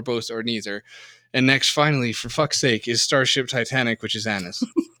game or both or neither. And next, finally, for fuck's sake, is Starship Titanic, which is Anna's.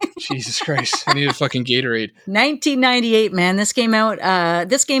 Jesus Christ. I need a fucking Gatorade. 1998, man. This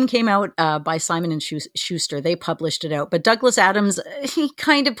game came out by Simon & Schuster. They published it out. But Douglas Adams, he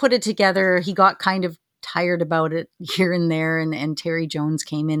kind of put it together. He got kind of tired about it here and there, and Terry Jones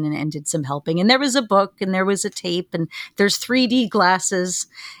came in and did some helping, and there was a book and there was a tape and there's 3D glasses,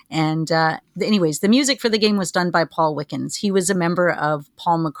 and anyways, the music for the game was done by Paul Wickens. He was a member of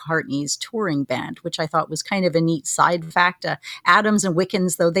Paul McCartney's touring band, which I thought was kind of a neat side fact. Adams and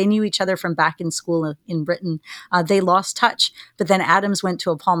Wickens, though they knew each other from back in school in Britain, they lost touch, but then Adams went to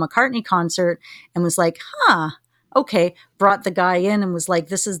a Paul McCartney concert and was like, okay, brought the guy in and was like,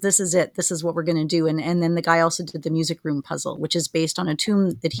 this is it. This is what we're going to do. And then the guy also did the Music Room Puzzle, which is based on a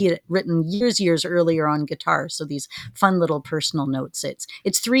tune that he had written years earlier on guitar. So these fun little personal notes. It's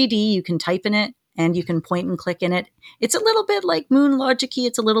 3D. You can type in it and you can point and click in it. It's a little bit like Moon Logic-y.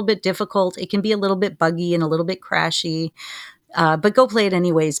 It's a little bit difficult. It can be a little bit buggy and a little bit crashy. But go play it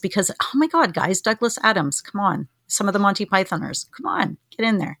anyways, because, oh my God, guys, Douglas Adams, come on. Some of the Monty Pythoners, come on, get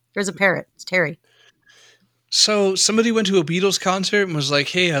in there. There's a parrot. It's Terry. So somebody went to a Beatles concert and was like,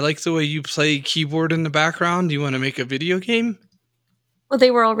 hey, I like the way you play keyboard in the background. Do you want to make a video game? Well, they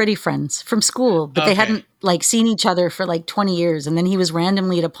were already friends from school, but they hadn't like seen each other for like 20 years. And then he was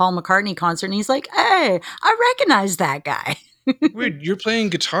randomly at a Paul McCartney concert and he's like, hey, I recognize that guy. Weird. You're playing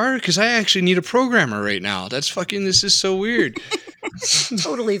guitar? Because I actually need a programmer right now. This is so weird.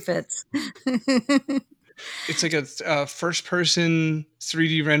 Totally fits. It's like a first person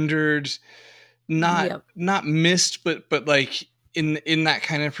 3D rendered, not mist, but like in that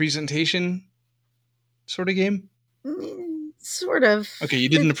kind of presentation sort of game. Sort of. Okay, you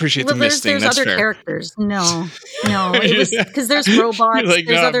didn't appreciate the mist thing. That's other fair. Characters. No, it was because there's robots. Like,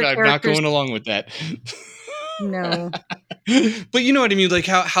 there's other I'm not going along with that. No. But you know what I mean, like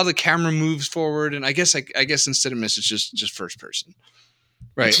how the camera moves forward, and I guess instead of mist, it's just first person.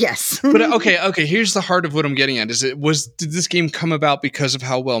 Right. Yes. But okay. Here's the heart of what I'm getting at. Did this game come about because of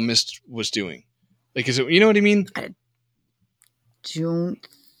how well Myst was doing? Like, is it? You know what I mean? I don't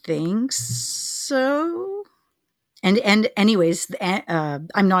think so. And anyways,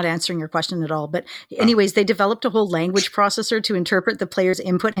 I'm not answering your question at all. But anyways, they developed a whole language processor to interpret the player's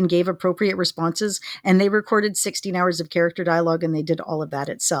input and gave appropriate responses. And they recorded 16 hours of character dialogue, and they did all of that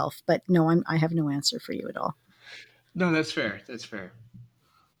itself. But no, I have no answer for you at all. No, that's fair. That's fair.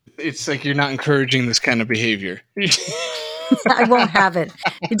 It's like you're not encouraging this kind of behavior. I won't have it.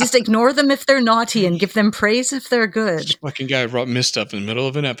 You just ignore them if they're naughty and give them praise if they're good. This fucking guy brought Myst up in the middle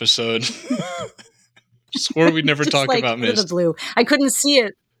of an episode. Swore we'd never talk about Myst. The blue. I couldn't see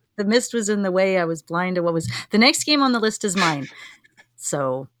it. The mist was in the way. I was blind to what was. The next game on the list is mine.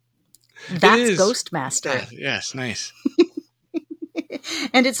 So that's Ghostmaster. Yes, nice.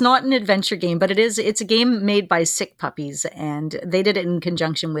 And it's not an adventure game, but it's a game made by Sick Puppies, and they did it in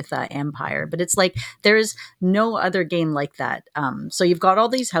conjunction with Empire. But it's like there's no other game like that. So you've got all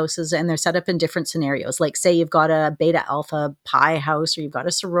these houses, and they're set up in different scenarios. Like, say you've got a Beta Alpha Pi house, or you've got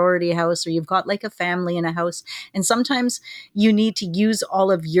a sorority house, or you've got like a family in a house. And sometimes you need to use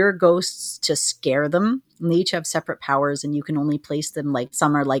all of your ghosts to scare them. And they each have separate powers, and you can only place them, like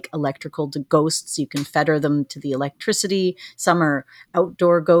some are like electrical ghosts. You can fetter them to the electricity. Some are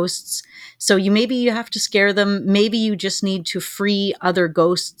outdoor ghosts. So maybe you have to scare them. Maybe you just need to free other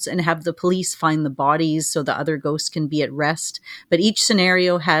ghosts and have the police find the bodies so the other ghosts can be at rest. But each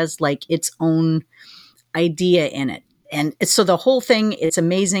scenario has like its own idea in it. And so the whole thing, it's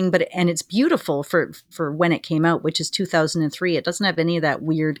amazing, and it's beautiful for when it came out, which is 2003. It doesn't have any of that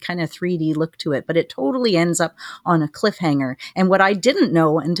weird kind of 3D look to it, but it totally ends up on a cliffhanger. And what I didn't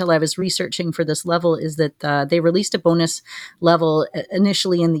know until I was researching for this level is that they released a bonus level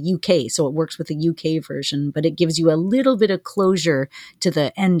initially in the UK. So it works with the UK version, but it gives you a little bit of closure to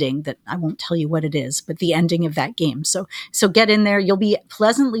the ending that I won't tell you what it is, but the ending of that game. So get in there. You'll be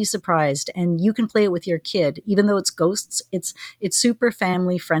pleasantly surprised, and you can play it with your kid, even though it's Ghosts. It's super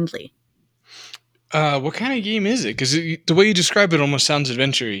family friendly. What kind of game is it? Because the way you describe it almost sounds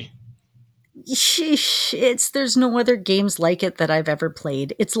adventure-y. There's no other games like it that I've ever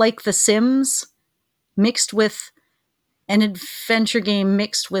played. It's like The Sims mixed with an adventure game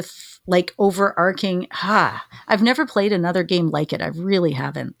mixed with like overarching. I've never played another game like it. I really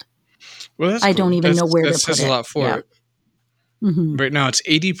haven't. Well, that's I cool. don't even know where to that put says it. a lot for Yeah. it. Mhm. Right now, it's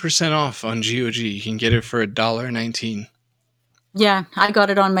 80% off on GOG. You can get it for $1.19. Yeah, I got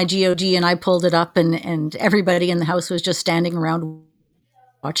it on my GOG and I pulled it up, and everybody in the house was just standing around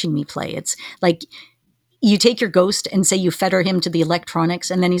watching me play. It's like you take your ghost and say you fetter him to the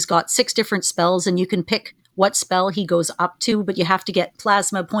electronics, and then he's got 6 different spells, and you can pick what spell he goes up to, but you have to get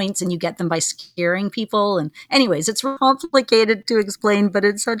plasma points, and you get them by scaring people. And anyways, it's complicated to explain, but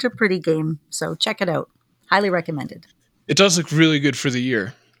it's such a pretty game. So check it out. Highly recommended. It does look really good for the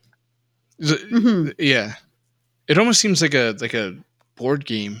year. Yeah. It almost seems like a board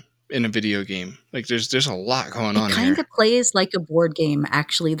game in a video game. Like there's a lot going on It here. kind of plays like a board game,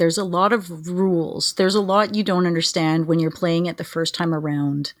 actually. There's a lot of rules. There's a lot you don't understand when you're playing it the first time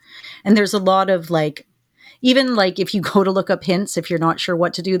around. And there's a lot of like, even like if you go to look up hints, if you're not sure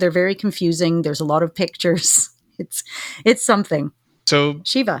what to do, they're very confusing. There's a lot of pictures. It's something. So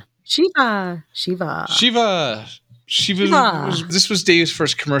Shiva. This was Dave's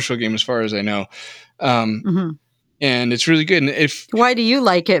first commercial game, as far as I know, Mhm. and it's really good. And if Why do you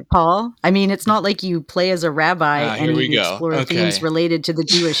like it, Paul? I mean, it's not like you play as a rabbi and here we you go. explore Okay. themes related to the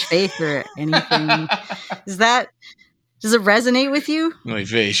Jewish faith or anything. Does it resonate with you? Like,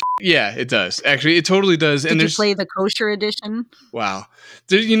 yeah, it does. Actually, it totally does. Did And you there's play the kosher edition? wow,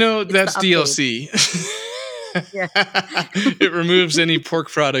 that's the DLC. Yeah. It removes any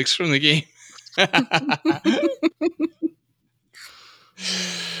pork products from the game.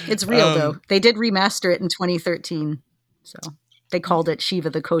 It's real though. They did remaster it in 2013. So they called it Shiva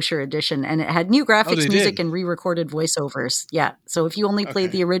the Kosher Edition, and it had new graphics, they music, did? and re-recorded voiceovers. Yeah. So if you only played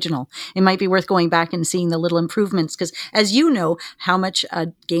Okay. the original, it might be worth going back and seeing the little improvements, because as you know, how much a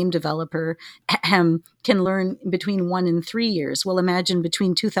game developer can learn between 1 and 3 years. Well, imagine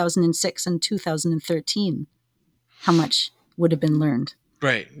between 2006 and 2013, how much would have been learned.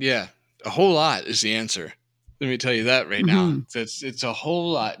 Right. Yeah. A whole lot is the answer. Let me tell you that right now. It's a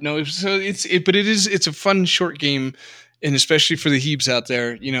whole lot. No, but it's a fun short game, and especially for the Hebes out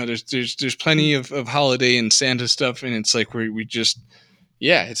there, there's plenty of holiday and Santa stuff, and it's like we just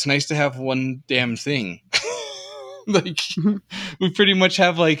it's nice to have one damn thing. Like we pretty much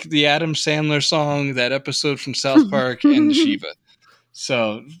have like the Adam Sandler song, that episode from South Park, and the Shiva.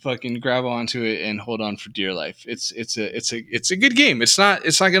 So fucking grab onto it and hold on for dear life. It's a good game. It's not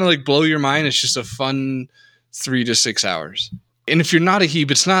gonna like blow your mind. It's just a fun 3 to 6 hours. And if you're not a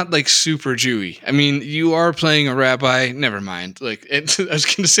Hebe, it's not like super Jewy. I mean, you are playing a rabbi. Never mind. Like I was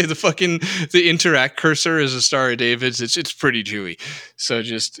gonna say the interact cursor is a Star of David's. It's pretty Jewy. So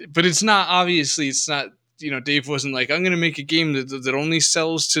but it's not, obviously it's not. Dave wasn't like, I'm going to make a game that only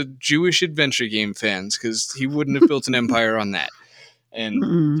sells to Jewish adventure game fans, because he wouldn't have built an empire on that.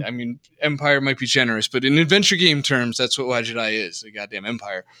 And I mean, empire might be generous, but in adventure game terms, that's what Wajidai is, a goddamn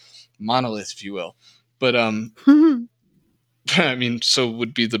empire. Monolith, if you will. But, I mean, so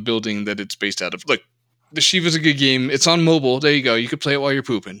would be the building that it's based out of. Look, the Shiva's a good game. It's on mobile. There you go. You could play it while you're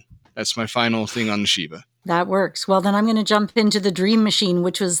pooping. That's my final thing on the Shiva. That works. Well, then I'm going to jump into the Dream Machine,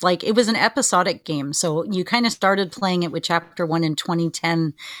 which was like, it was an episodic game. So you kind of started playing it with Chapter 1 in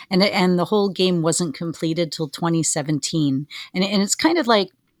 2010, and the whole game wasn't completed till 2017. And it's kind of like,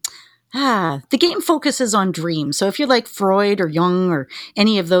 the game focuses on dreams. So if you're like Freud or Jung or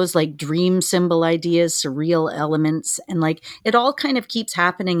any of those like dream symbol ideas, surreal elements, and like it all kind of keeps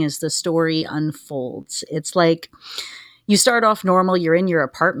happening as the story unfolds. It's like, you start off normal, you're in your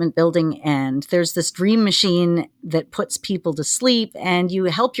apartment building, and there's this dream machine that puts people to sleep, and you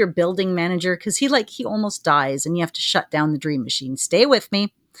help your building manager because he almost dies, and you have to shut down the dream machine. Stay with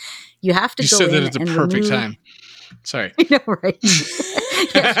me. You have to You go said in that at the and perfect time. Sorry. I know, right?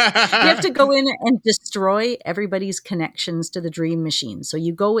 You have to go in and destroy everybody's connections to the dream machine. So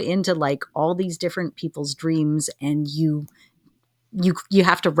you go into like all these different people's dreams, and you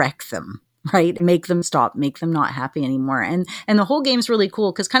have to wreck them. Right? Make them stop, make them not happy anymore. And the whole game's really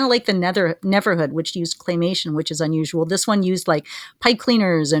cool because kind of like the Neverhood, which used claymation, which is unusual. This one used like pipe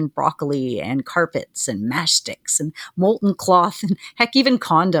cleaners and broccoli and carpets and matchsticks and molten cloth and heck, even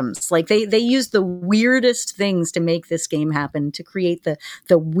condoms. Like they used the weirdest things to make this game happen, to create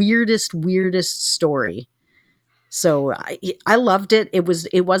the weirdest story. So I loved it. It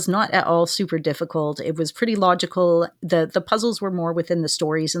was not at all super difficult. It was pretty logical. The puzzles were more within the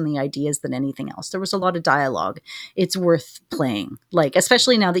stories and the ideas than anything else. There was a lot of dialogue. It's worth playing, like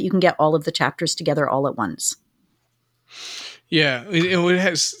especially now that you can get all of the chapters together all at once. Yeah, it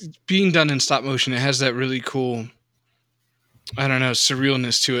has, being done in stop motion, it has that really cool, I don't know,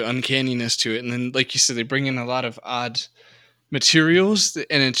 surrealness to it, uncanniness to it. And then, like you said, they bring in a lot of odd materials,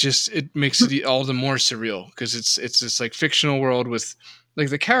 and it makes it all the more surreal because it's this like fictional world with like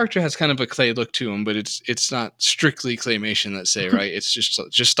the character has kind of a clay look to him, but it's not strictly claymation, let's say, right? It's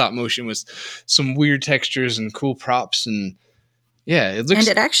just stop motion with some weird textures and cool props, and yeah, it looks. And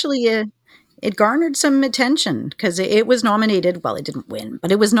it actually it garnered some attention because it was nominated. Well, it didn't win,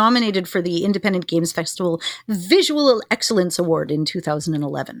 but it was nominated for the Independent Games Festival Visual Excellence Award in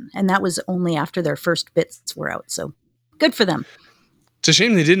 2011, and that was only after their first bits were out. So good for them. It's a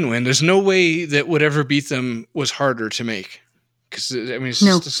shame they didn't win. There's no way that whatever beat them was harder to make because I mean, it's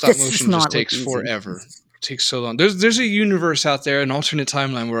just the stop motion just takes forever. It takes so long. There's a universe out there, an alternate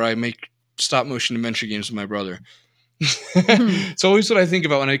timeline where I make stop motion adventure games with my brother. It's always what I think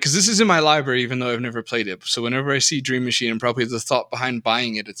about because this is in my library, even though I've never played it. So whenever I see Dream Machine, and probably the thought behind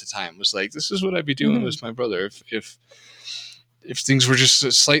buying it at the time was like, this is what I'd be doing with my brother if things were just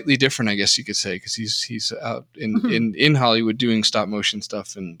slightly different, I guess you could say, because he's out in Hollywood doing stop motion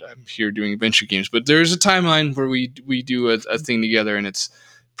stuff, and I'm here doing adventure games. But there's a timeline where we do a thing together, and it's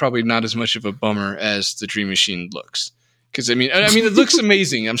probably not as much of a bummer as the Dream Machine looks. Because I mean, it looks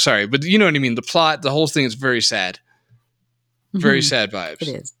amazing. I'm sorry, but you know what I mean. The plot, the whole thing is very sad. Very sad vibes. It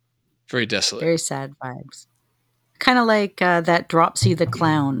is. Very desolate. Very sad vibes. Kind of like that Dropsy the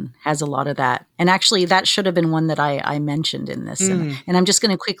Clown has a lot of that. And actually, that should have been one that I mentioned in this. And I'm just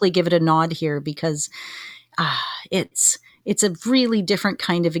going to quickly give it a nod here because it's a really different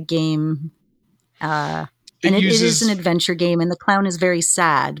kind of a game. And it is an adventure game, and the clown is very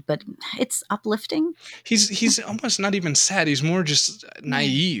sad, but it's uplifting. He's almost not even sad. He's more just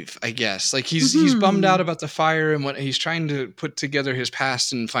naive, I guess. Like he's bummed out about the fire and what he's trying to put together his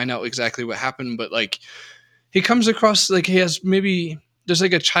past and find out exactly what happened. But like he comes across like he has there's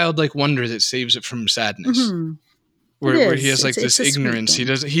like a childlike wonder that saves it from sadness. Where he has like this ignorance.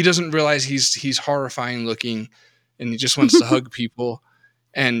 He doesn't realize he's horrifying looking, and he just wants to hug people.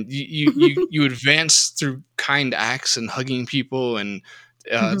 And you advance through kind acts and hugging people, and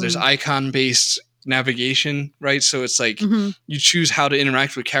there's icon-based navigation, right? So it's like you choose how to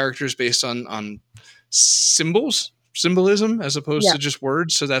interact with characters based on symbolism, as opposed to just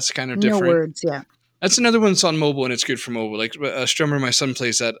words. So that's kind of different. No words, yeah. That's another one that's on mobile, and it's good for mobile. Like Strummer, my son,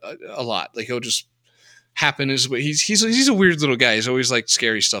 plays that a lot. Like he'll just happen his way. He's a weird little guy. He's always liked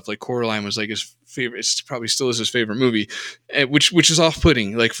scary stuff. Like Coraline was like his favorite. It's probably still is his favorite movie, which is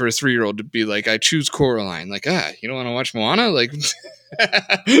off-putting. Like for a 3-year-old to be like, I choose Coraline. Like you don't want to watch Moana? Like,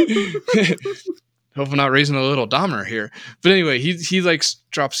 hope I'm not raising a little Dahmer here. But anyway, he likes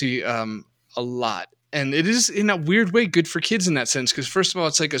Dropsy a lot, and it is in a weird way good for kids in that sense because first of all,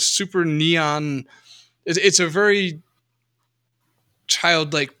 it's like a super neon. It's a very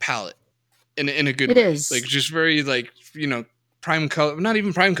childlike palette. In a good way. Is. Like just very like, prime color, not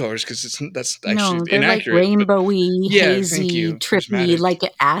even prime colors because that's actually they're inaccurate. Like rainbowy, hazy, trippy, like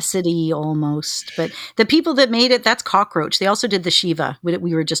acidy almost. But the people that made it, that's Cockroach. They also did the Shiva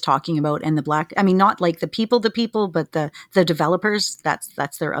we were just talking about, and the Black. I mean, not like the people, but the developers.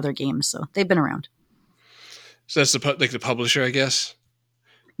 That's their other games. So they've been around. So that's the publisher, I guess.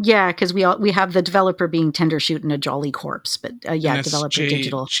 Yeah, because we have the developer being Tendershoot and a Jolly Corpse, but developer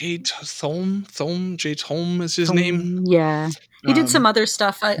digital. Jade Thome is his name. Yeah, he did some other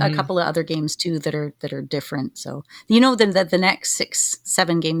stuff, a couple of other games too that are different. So the next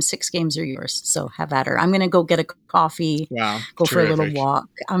 6 games are yours. So have at her. I'm gonna go get a coffee. Wow, go for a little walk.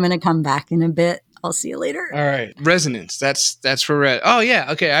 I'm gonna come back in a bit. I'll see you later. All right. Resonance. That's for red. Oh,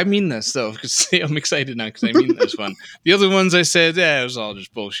 yeah. Okay. I mean this, though, because I'm excited now because I mean this one. The other ones I said, it was all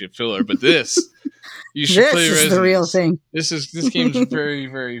just bullshit filler. But this, you should play Resonance. This is the real thing. This game's very,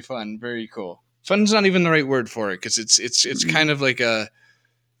 very fun. Very cool. Fun's not even the right word for it because it's kind of like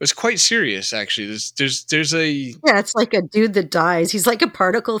it's quite serious, actually. There's a... Yeah, it's like a dude that dies. He's like a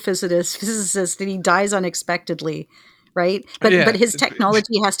particle physicist, and he dies unexpectedly. Right. But his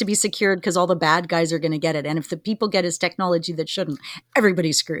technology has to be secured because all the bad guys are going to get it. And if the people get his technology that shouldn't,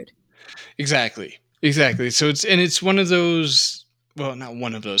 everybody's screwed. Exactly. So it's one of those, well, not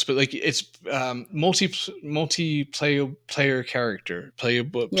one of those, but like it's multiplayer character.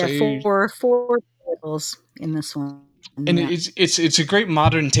 Four players in this one. And it's a great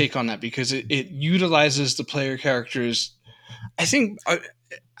modern take on that because it utilizes the player characters. I think I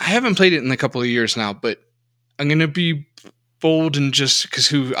haven't played it in a couple of years now, but I'm going to be bold and just because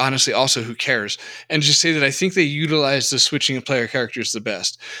who cares and just say that I think they utilize the switching of player characters the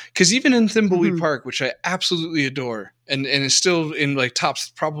best because even in Thimbleweed Park, which I absolutely adore and is still in like top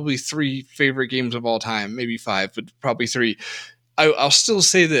probably 3 favorite games of all time, maybe 5, but probably 3. I'll still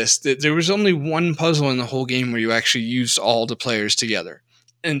say this, that there was only one puzzle in the whole game where you actually used all the players together.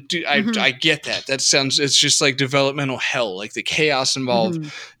 And dude, Mhm. I get that. It's just like developmental hell, like the chaos involved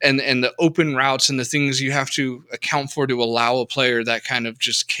Mhm. and the open routes and the things you have to account for to allow a player that kind of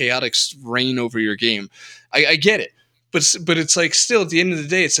just chaotic reign over your game. I get it. But it's like still at the end of the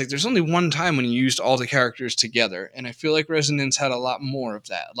day, it's like there's only one time when you used all the characters together. And I feel like Resonance had a lot more of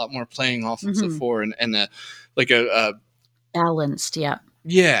that, a lot more playing off of the Mhm. four and a Balanced, yeah.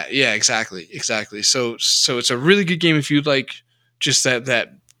 yeah, exactly. So it's a really good game if you like just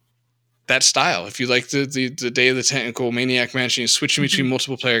that style. If you like the Day of the Tentacle, Maniac Mansion, switching between Mhm.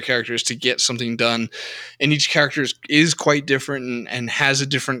 multiple player characters to get something done, and each character is quite different and has a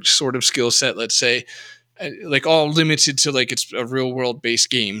different sort of skill set. Let's say, like all limited to like it's a real world based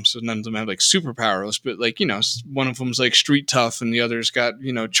game, so none of them have like superpowers, but like one of them's like street tough, and the other's got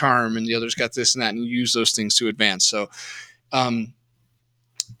charm, and the other's got this and that, and you use those things to advance. So. Um,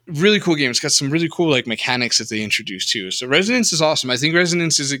 Really cool game. It's got some really cool like mechanics that they introduced too. So Resonance is awesome. I think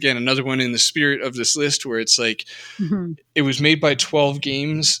Resonance is again another one in the spirit of this list where it's like Mhm. it was made by 12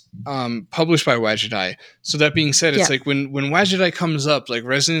 games, published by Wajidai. So that being said, it's Yeah. like when Wajidai comes up, like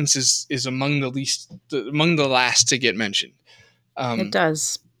Resonance is among among the last to get mentioned. It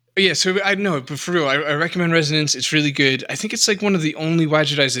does. Yeah, so I know, but for real, I recommend Resonance. It's really good. I think it's like one of the only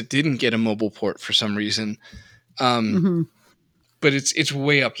Wajidais that didn't get a mobile port for some reason. Mhm. But it's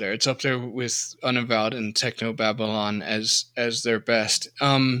way up there. It's up there with Unavowed and Techno Babylon as their best.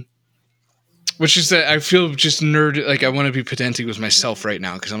 Which is that I feel just nerd. Like I want to be pedantic with myself right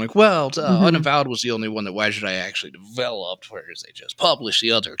now because I'm like, well, Mhm. Unavowed was the only one that Why Should I actually developed, whereas they just published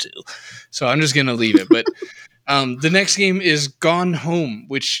the other two. So I'm just gonna leave it. But the next game is Gone Home,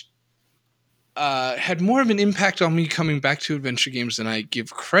 which had more of an impact on me coming back to adventure games than I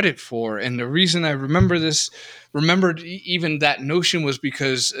give credit for. And the reason I remembered even that notion was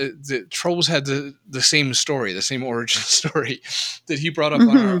because the Trolls had the same story, the same origin story that he brought up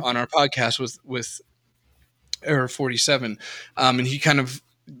Mhm. on our podcast with Error 47. And he kind of,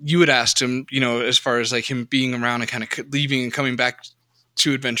 you had asked him, as far as like him being around and kind of leaving and coming back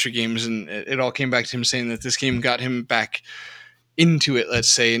to adventure games. And it all came back to him saying that this game got him back into it, let's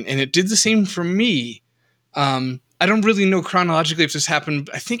say, and it did the same for me. I don't really know chronologically if this happened.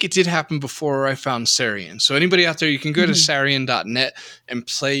 I think it did happen before I found Sarian. So anybody out there, you can go to Sarian.net and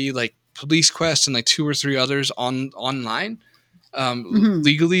play like Police Quest and like 2 or 3 others online,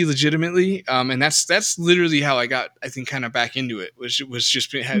 legally, legitimately. And that's literally how I got, I think, kind of back into it. Was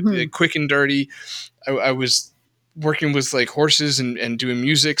just like, quick and dirty. I was working with like horses and doing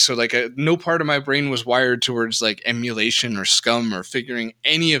music, so like no part of my brain was wired towards like emulation or scum or figuring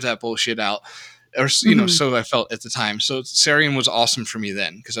any of that bullshit out, or so I felt at the time. So Sarian was awesome for me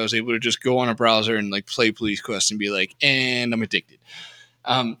then because I was able to just go on a browser and like play Police Quest and be like, and I'm addicted.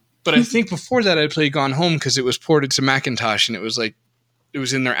 But I think before that I played Gone Home because it was ported to Macintosh and it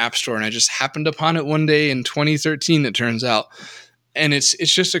was in their app store, and I just happened upon it one day in 2013, it turns out. And it's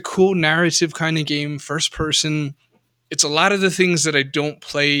just a cool narrative kind of game, first person. It's a lot of the things that I don't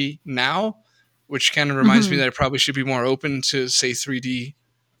play now, which kind of reminds me that I probably should be more open to, say, 3D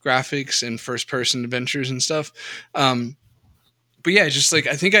graphics and first person adventures and stuff. But yeah, just like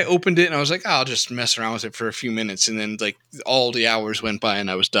I think I opened it and I was like, I'll just mess around with it for a few minutes, and then like all the hours went by and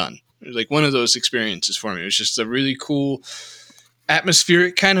I was done. It was like one of those experiences for me. It was just a really cool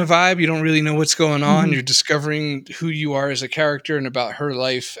atmospheric kind of vibe. You don't really know what's going on. You're discovering who you are as a character and about her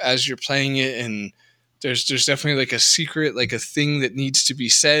life as you're playing it, and there's definitely like a secret, like a thing that needs to be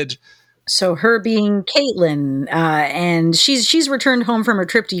said. So her being Caitlin, and she's returned home from her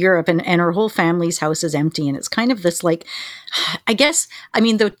trip to Europe, and her whole family's house is empty, and it's kind of this like, I guess, I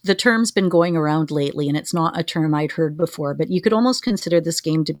mean the term's been going around lately, and it's not a term I'd heard before, but you could almost consider this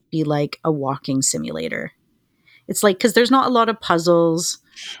game to be like a walking simulator. It's like, because there's not a lot of puzzles.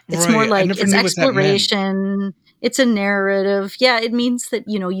 It's more Right. I like never it's knew what that meant. exploration. It's a narrative. Yeah, it means that,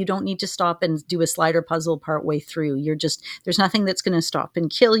 you don't need to stop and do a slider puzzle partway through. There's nothing that's going to stop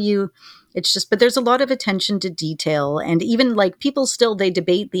and kill you. It's just, but there's a lot of attention to detail. And even like people still, they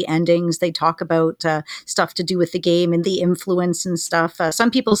debate the endings. They talk about stuff to do with the game and the influence and stuff. Some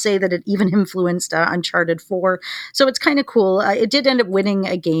people say that it even influenced Uncharted 4. So it's kind of cool. It did end up winning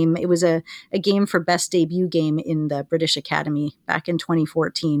a game. It was a game for best debut game in the British Academy back in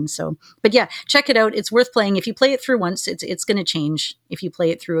 2014. So, but yeah, check it out. It's worth playing. If you play it through once, it's going to change if you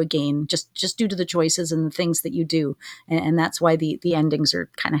play it through again, just due to the choices and the things that you do. And that's why the endings are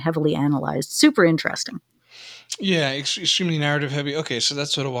kind of heavily analyzed. Super interesting. Yeah, extremely narrative heavy. Okay, so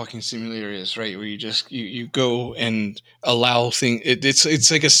that's what a walking simulator is, right? Where you just you go and allow things.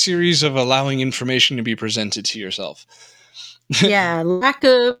 It's like a series of allowing information to be presented to yourself. Yeah, lack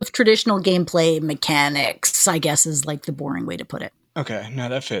of traditional gameplay mechanics, I guess, is like the boring way to put it. Okay, no,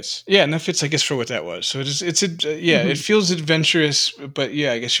 that fits. Yeah, and that fits, I guess, for what that was. So it Mhm. feels adventurous, but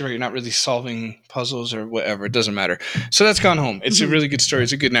yeah, I guess you're right. You're not really solving puzzles or whatever. It doesn't matter. So that's Gone Home. It's a Mhm. really good story.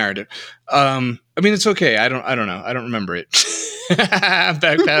 It's a good narrative. I mean, it's okay. I don't know. I don't remember it.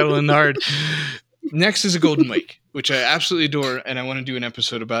 Back paddling hard. Next is a Golden Lake, which I absolutely adore, and I want to do an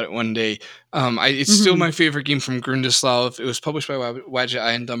episode about it one day. It's still Mhm. my favorite game from Grundislav. It was published by Wadjet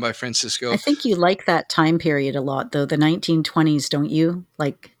Eye and done by I Francisco. think you like that time period a lot, though, the 1920s, don't you?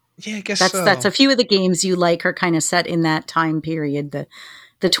 Like, Yeah, I guess that's so. a few of the games you like are kind of set in that time period.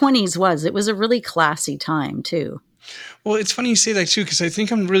 The 20s was a really classy time too. Well, it's funny you say that too, because I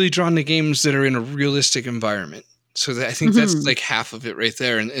think I'm really drawn to games that are in a realistic environment. So I think that's Mhm. like half of it right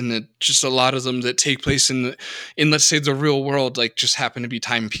there, and just a lot of them that take place in let's say the real world, like just happen to be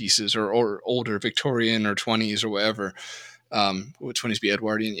timepieces or older Victorian or 20s or whatever. Would 20s be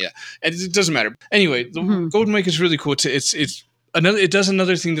Edwardian? Yeah, and it doesn't matter. Anyway, the Mhm. Golden Wake is really cool. It's another. It does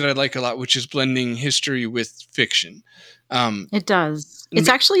another thing that I like a lot, which is blending history with fiction. Um, It does. It's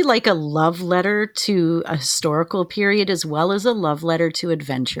actually like a love letter to a historical period as well as a love letter to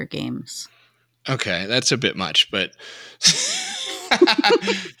adventure games. Okay, that's a bit much, but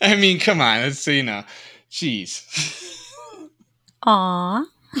I mean, come on, jeez. Aw.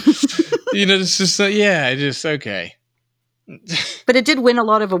 It's just yeah, I just okay. But it did win a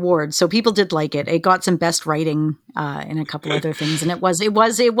lot of awards, so people did like it. It got some best writing and a couple other things, and it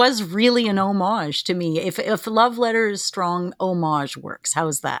was really an homage to me. If love letter is strong, homage works.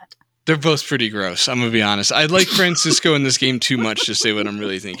 How's that? They're both pretty gross. I'm gonna be honest. I like Francisco in this game too much to say what I'm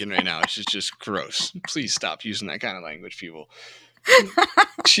really thinking right now. It's just gross. Please stop using that kind of language, people.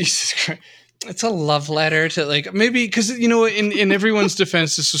 Jesus Christ. It's a love letter to like maybe because in everyone's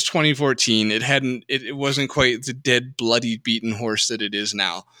defense this was 2014. It wasn't quite the dead bloody beaten horse that it is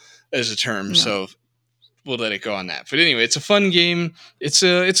now as a term. No. So we'll let it go on that. But anyway, it's a fun game. It's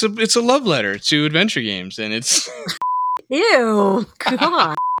a love letter to adventure games, and it's Ew.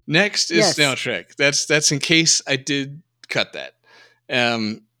 God. next is Yes. Snail Trek. That's in case I did cut that.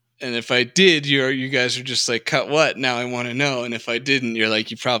 And if I did, you guys are just like, cut what? Now I want to know. And if I didn't, you're like,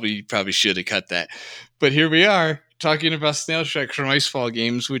 you probably should have cut that. But here we are talking about Snail Trek from Icefall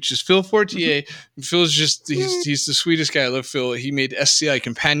Games, which is Phil Fortier. Phil's just he's the sweetest guy. I love Phil. He made SCI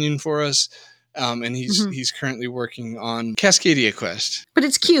Companion for us. And he's currently working on Cascadia Quest. But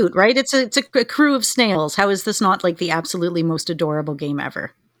it's cute, right? It's a crew of snails. How is this not like the absolutely most adorable game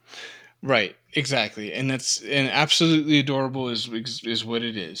ever? Right, exactly, and absolutely adorable is what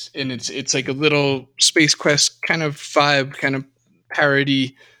it is, and it's like a little Space Quest kind of vibe, kind of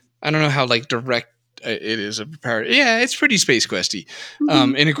parody. I don't know how like direct it is a parody. Yeah, it's pretty Space Questy,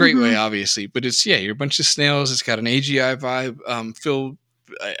 in a great way, obviously. But you're a bunch of snails. It's got an AGI vibe. Phil,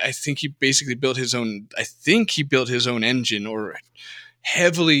 I think he basically built his own. I think he built his own engine or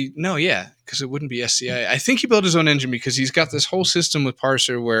heavily no yeah because it wouldn't be SCI. I think he built his own engine because he's got this whole system with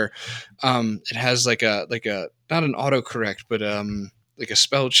Parser where it has like a not an autocorrect but like a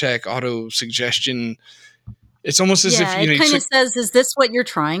spell check auto suggestion. It's almost as if it kind of says, "Is this what you're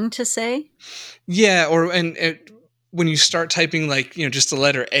trying to say?" yeah, when you start typing like just the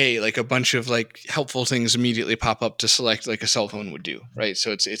letter A, like a bunch of like helpful things immediately pop up to select like a cell phone would do, right?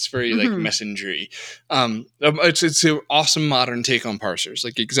 So it's very like messengery. It's an awesome modern take on parsers,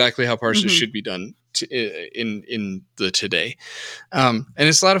 like exactly how parsers should be done in the today. And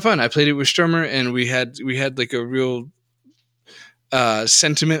it's a lot of fun. I played it with Sturmer, and we had like a real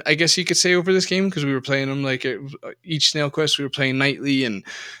sentiment, I guess you could say, over this game because we were playing them like each Snail Quest we were playing nightly, and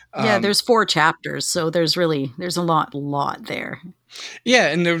There's 4 chapters, so there's a lot there. yeah,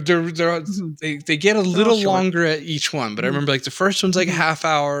 and they get a little longer at each one, but I remember like the first one's like a half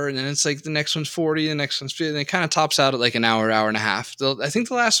hour, and then it's like the next one's 40, the next one's 50, and it kind of tops out at like an hour and a half. I think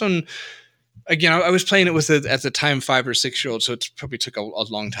the last one, again, I was playing it with at the time 5 or 6 year old, so it probably took a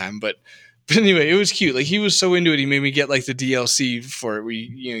long time, but anyway, it was cute. Like he was so into it, he made me get like the DLC for it.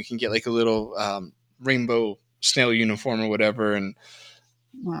 You can get like a little rainbow snail uniform or whatever,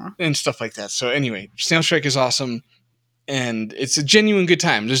 and stuff like that. So anyway, Snail Trek is awesome, and it's a genuine good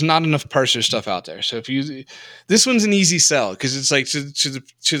time. There's not enough parser stuff out there, so this one's an easy sell because it's like to the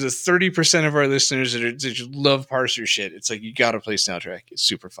 30% of our listeners that love parser shit. It's like you got to play Snail Trek. It's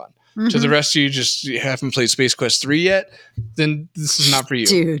super fun. To the rest of you haven't played Space Quest 3 yet, then this is not for you,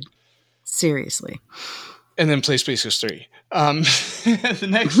 dude. Seriously. And then play Space Quest 3. The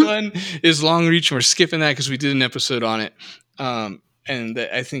next one is Long Reach. We're skipping that because we did an episode on it. And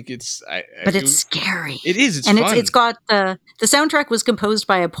I think it's but it's scary. It is. It's and fun. It's got the soundtrack was composed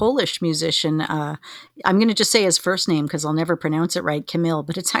by a Polish musician. I'm going to just say his first name because I'll never pronounce it right, Kamil.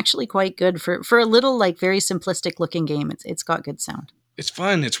 But it's actually quite good for a little like very simplistic looking game. It's got good sound. It's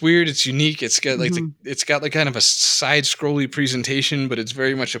fun. It's weird. It's unique. It's got like it's got like kind of a side scrolly presentation, but it's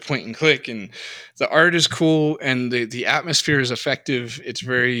very much a point and click. And the art is cool, and the atmosphere is effective. It's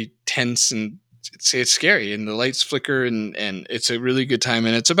very tense and it's scary, and the lights flicker, and it's a really good time.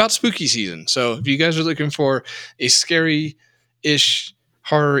 And it's about spooky season. So if you guys are looking for a scary-ish,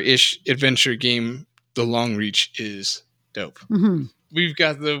 horror-ish adventure game, The Long Reach is dope. Mm-hmm. We've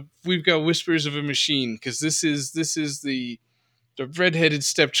got Whispers of a Machine, because this is the redheaded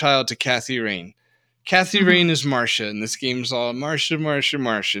stepchild to Kathy Rain. Kathy Rain is Marcia, and this game's all Marcia.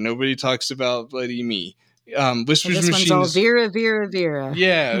 Nobody talks about bloody me. Whispers of a Machine. One's all Vera.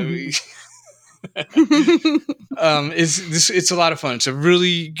 Yeah. It's a lot of fun. It's a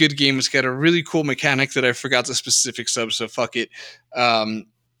really good game. It's got a really cool mechanic that I forgot the specifics of, so fuck it.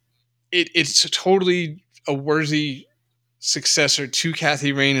 It's totally a worthy successor to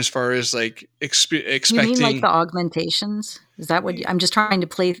Kathy Rain as far as like expecting. You mean like the augmentations? Is that what I'm just trying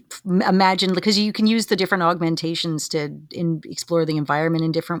to imagine, because you can use the different augmentations to explore the environment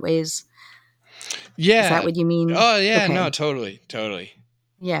in different ways. Yeah. Is that what you mean? Oh yeah, okay. No, totally.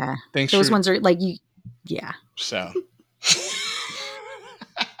 Yeah. Thanks. Those ones are like yeah. So.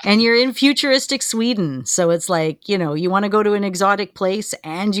 And you're in futuristic Sweden. So it's like, you want to go to an exotic place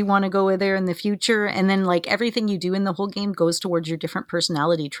and you want to go there in the future. And then like everything you do in the whole game goes towards your different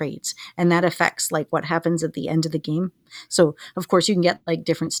personality traits. And that affects like what happens at the end of the game. So of course you can get like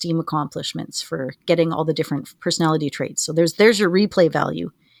different Steam accomplishments for getting all the different personality traits. So there's your replay value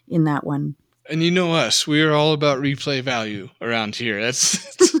in that one. And you know us, we are all about replay value around here.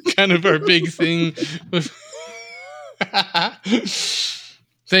 That's kind of our big thing.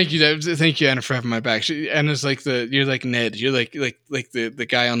 Thank you, Anna, for having my back. Anna's like you're like Ned. You're like the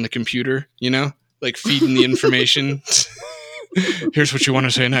guy on the computer, like feeding the information. Here's what you want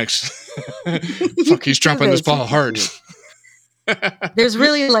to say next. Fuck, he's dropping this ball hard. There's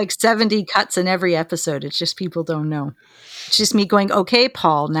really like 70 cuts in every episode. It's just people don't know. It's just me going, okay,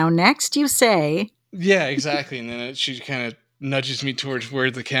 Paul, now next you say. Yeah, exactly. And then she kind of nudges me towards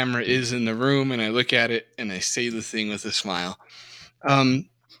where the camera is in the room, and I look at it and I say the thing with a smile.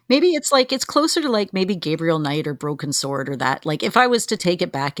 Maybe it's closer to like maybe Gabriel Knight or Broken Sword or that. Like if I was to take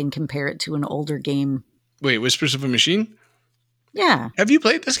it back and compare it to an older game. Wait, Whispers of a Machine? Yeah. Have you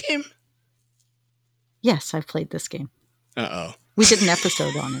played this game? Yes, I've played this game. Uh-oh. We did an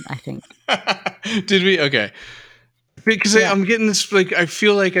episode on it, I think. Did we? Okay. Because I'm getting this, like, I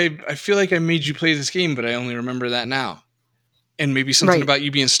feel like I made you play this game, but I only remember that now. And maybe something about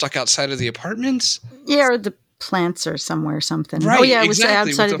you being stuck outside of the apartments? Yeah, or the plants or somewhere or something. Right, oh yeah, it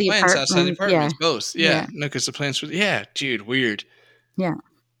exactly. was outside With of the plants apartment. outside the apartments, Yeah. both. Yeah. No, because the plants were. Yeah, dude, weird. Yeah.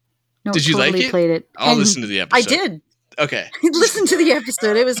 No, did you totally like it? Played it. I'll listen to the episode. I did. Okay. Listen to the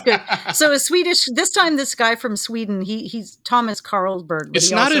episode. It was good. So a Swedish. This time, this guy from Sweden. He's Thomas Carlberg. It's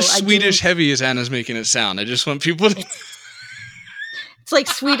not as Swedish heavy as Anna's making it sound. I just want people to. It's like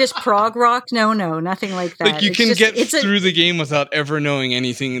Swedish prog rock. No, nothing like that. Like you can get through the game without ever knowing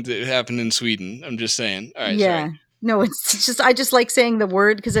anything that happened in Sweden. I'm just saying. All right. Yeah. Sorry. No, it's just I just like saying the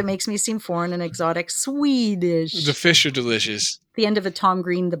word because it makes me seem foreign and exotic. Swedish. The fish are delicious. The end of a Tom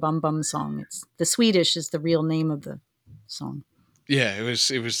Green the Bum Bum song. It's the Swedish is the real name of the song. Yeah, it was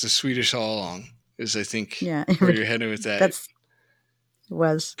the Swedish all along. Is I think where you're heading with that. It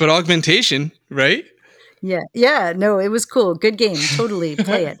was. But augmentation, right? Yeah. No, it was cool. Good game. Totally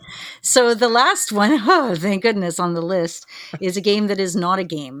play it. So the last one, oh, thank goodness, on the list is a game that is not a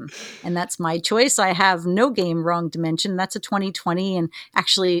game. And that's my choice. I have no game, Wrong Dimension. That's a 2020. And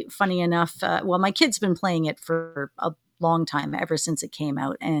actually, funny enough, my kid's been playing it for a long time, ever since it came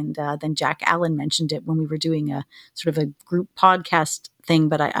out. And then Jack Allen mentioned it when we were doing a sort of a group podcast thing,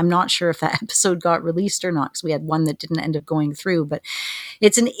 but I'm not sure if that episode got released or not, because we had one that didn't end up going through. But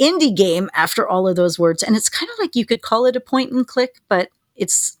it's an indie game after all of those words, and it's kind of like you could call it a point and click, but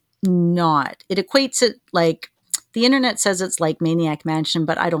it's not. It equates it like the internet says it's like Maniac Mansion,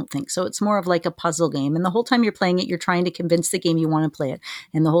 but I don't think so. It's more of like a puzzle game, and the whole time you're playing it, you're trying to convince the game you want to play it,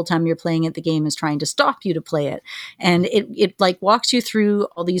 and the whole time you're playing it, the game is trying to stop you to play it. And it like walks you through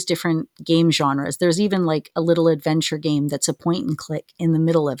all these different game genres. There's even like a little adventure game that's a point and click in the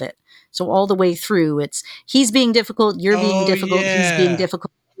middle of it. So all the way through, it's he's being difficult, you're being difficult, he's being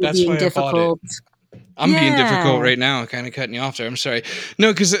difficult, you're being difficult. I'm being difficult right now, kind of cutting you off there. I'm sorry.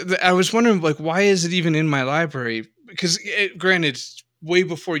 No, because I was wondering, like, why is it even in my library? Because granted, way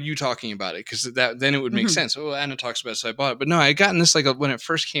before you talking about it, because then it would make sense. Oh, Anna talks about it, so I bought it. But no, I had gotten this like when it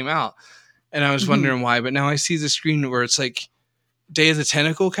first came out, and I was wondering why. But now I see the screen where it's like Day of the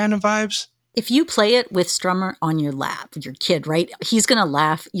Tentacle kind of vibes. If you play it with Strummer on your lap, your kid, right? He's going to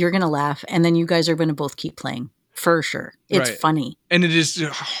laugh, you're going to laugh, and then you guys are going to both keep playing. For sure. It's funny. And it is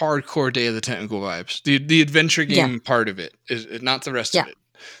hardcore Day of the Tentacle vibes. The adventure game part of it is not the rest of it.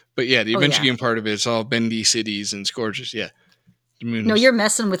 But yeah, the adventure game part of it, it's all bendy cities and it's gorgeous. Yeah. No, you're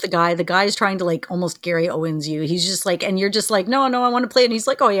messing with the guy. The guy's trying to like almost Gary Owens you. He's just like, and you're just like, no, I want to play it. And he's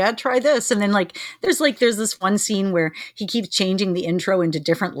like, oh yeah, try this. And then there's this one scene where he keeps changing the intro into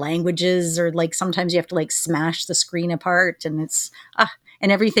different languages, or like sometimes you have to like smash the screen apart, and it's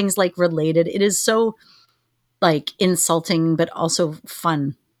and everything's like related. It is so like insulting, but also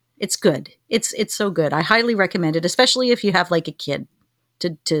fun. It's good. It's so good. I highly recommend it, especially if you have like a kid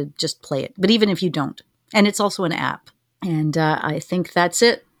to just play it. But even if you don't, and it's also an app. And I think that's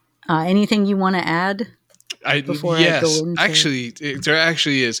it. Anything you want to add before I go into... Actually, there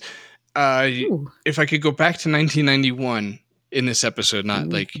actually is. If I could go back to 1991 in this episode, not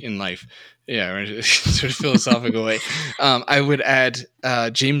like in life, sort of philosophical way, I would add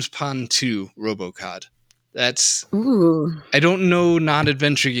James Pond 2 RoboCod. That's I don't know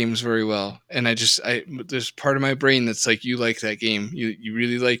non-adventure games very well, and there's part of my brain that's like, you like that game, you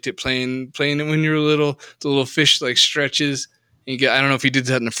really liked it playing it when you were little. The little fish like stretches. I don't know if he did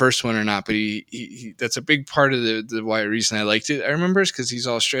that in the first one or not, but he that's a big part of the reason I liked it. I remember is because he's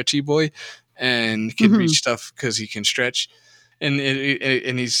all stretchy boy and can reach stuff because he can stretch, and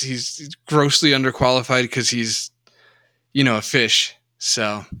he's grossly underqualified because he's a fish.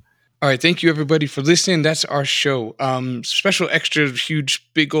 So. All right, thank you everybody for listening. That's our show. Special extra huge,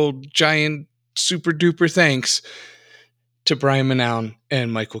 big old giant super duper thanks to Brian Manown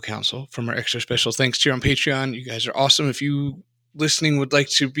and Michael Council from our extra special thanks tier on Patreon. You guys are awesome. If you listening would like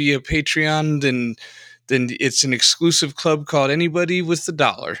to be a Patreon, then it's an exclusive club called Anybody with the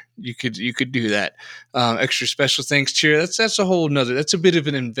 $1. You could do that. Extra special thanks tier. That's a whole nother. That's a bit of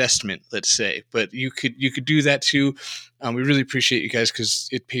an investment, let's say. But you could do that too. We really appreciate you guys because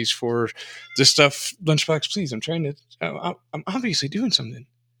it pays for the stuff. Lunchbox, please. I'm obviously doing something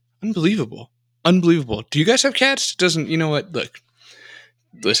unbelievable. Do you guys have cats? You know what? Look,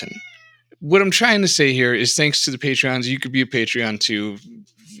 listen. What I'm trying to say here is thanks to the Patreons, you could be a Patreon too.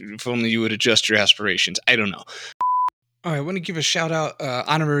 If only you would adjust your aspirations. I don't know. All right, I want to give a shout out,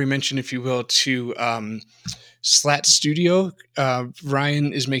 honorary mention, if you will, to Slat Studio.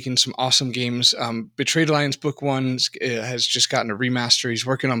 Ryan is making some awesome games. Betrayed Alliance Book 1 has just gotten a remaster. He's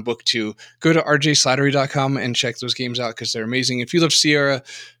working on Book 2. Go to rjslattery.com and check those games out because they're amazing. If you love Sierra,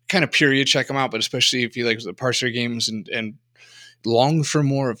 kind of period, check them out, but especially if you like the parser games and long for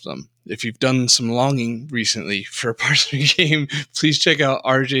more of them. If you've done some longing recently for a parser game, please check out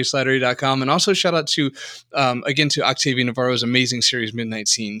rjslattery.com. And also shout out to, again, to Octavio Navarro's amazing series, Midnight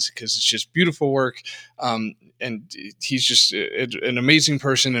Scenes, because it's just beautiful work. And he's just an amazing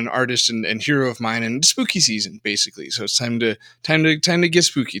person, an artist, and hero of mine. And spooky season, basically. So it's time to get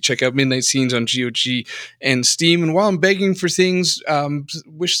spooky. Check out Midnight Scenes on GOG and Steam. And while I'm begging for things,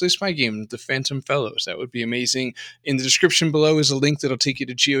 wishlist my game, The Phantom Fellows. That would be amazing. In the description below is a link that'll take you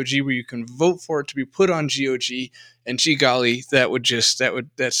to GOG where you can vote for it to be put on GOG. And gee golly,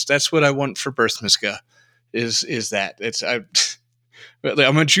 that's what I want for Birth Miska. Is that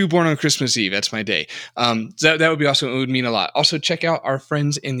I'm a Jew born on Christmas Eve. That's my day. That would be awesome. It would mean a lot. Also, check out our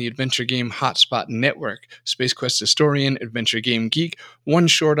friends in the Adventure Game Hotspot Network. Space Quest Historian, Adventure Game Geek, One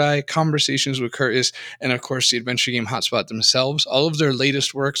Short Eye, Conversations with Curtis, and of course the Adventure Game Hotspot themselves. All of their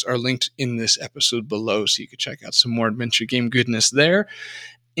latest works are linked in this episode below, so you can check out some more Adventure Game goodness there.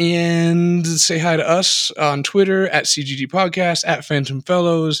 And say hi to us on Twitter at CGG Podcast, at Phantom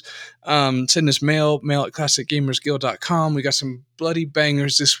Fellows. Send us mail at classicgamersguild.com. We got some bloody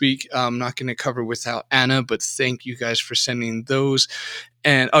bangers this week. I'm not going to cover without Anna, but thank you guys for sending those.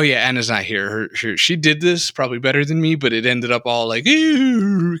 And oh yeah, Anna's not here. She did this probably better than me, but it ended up all like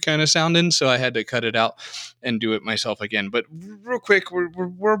kind of sounding, so I had to cut it out and do it myself again. But real quick,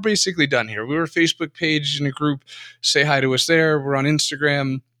 we're basically done here. We're a Facebook page in a group. Say hi to us there. We're on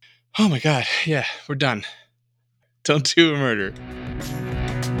Instagram. Oh my God, yeah, we're done. Don't do a murder.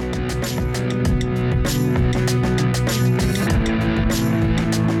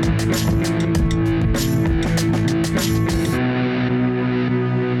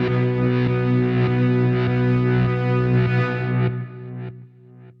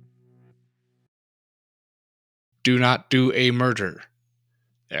 Do not do a murder.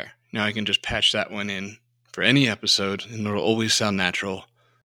 There. Now I can just patch that one in for any episode, and it'll always sound natural.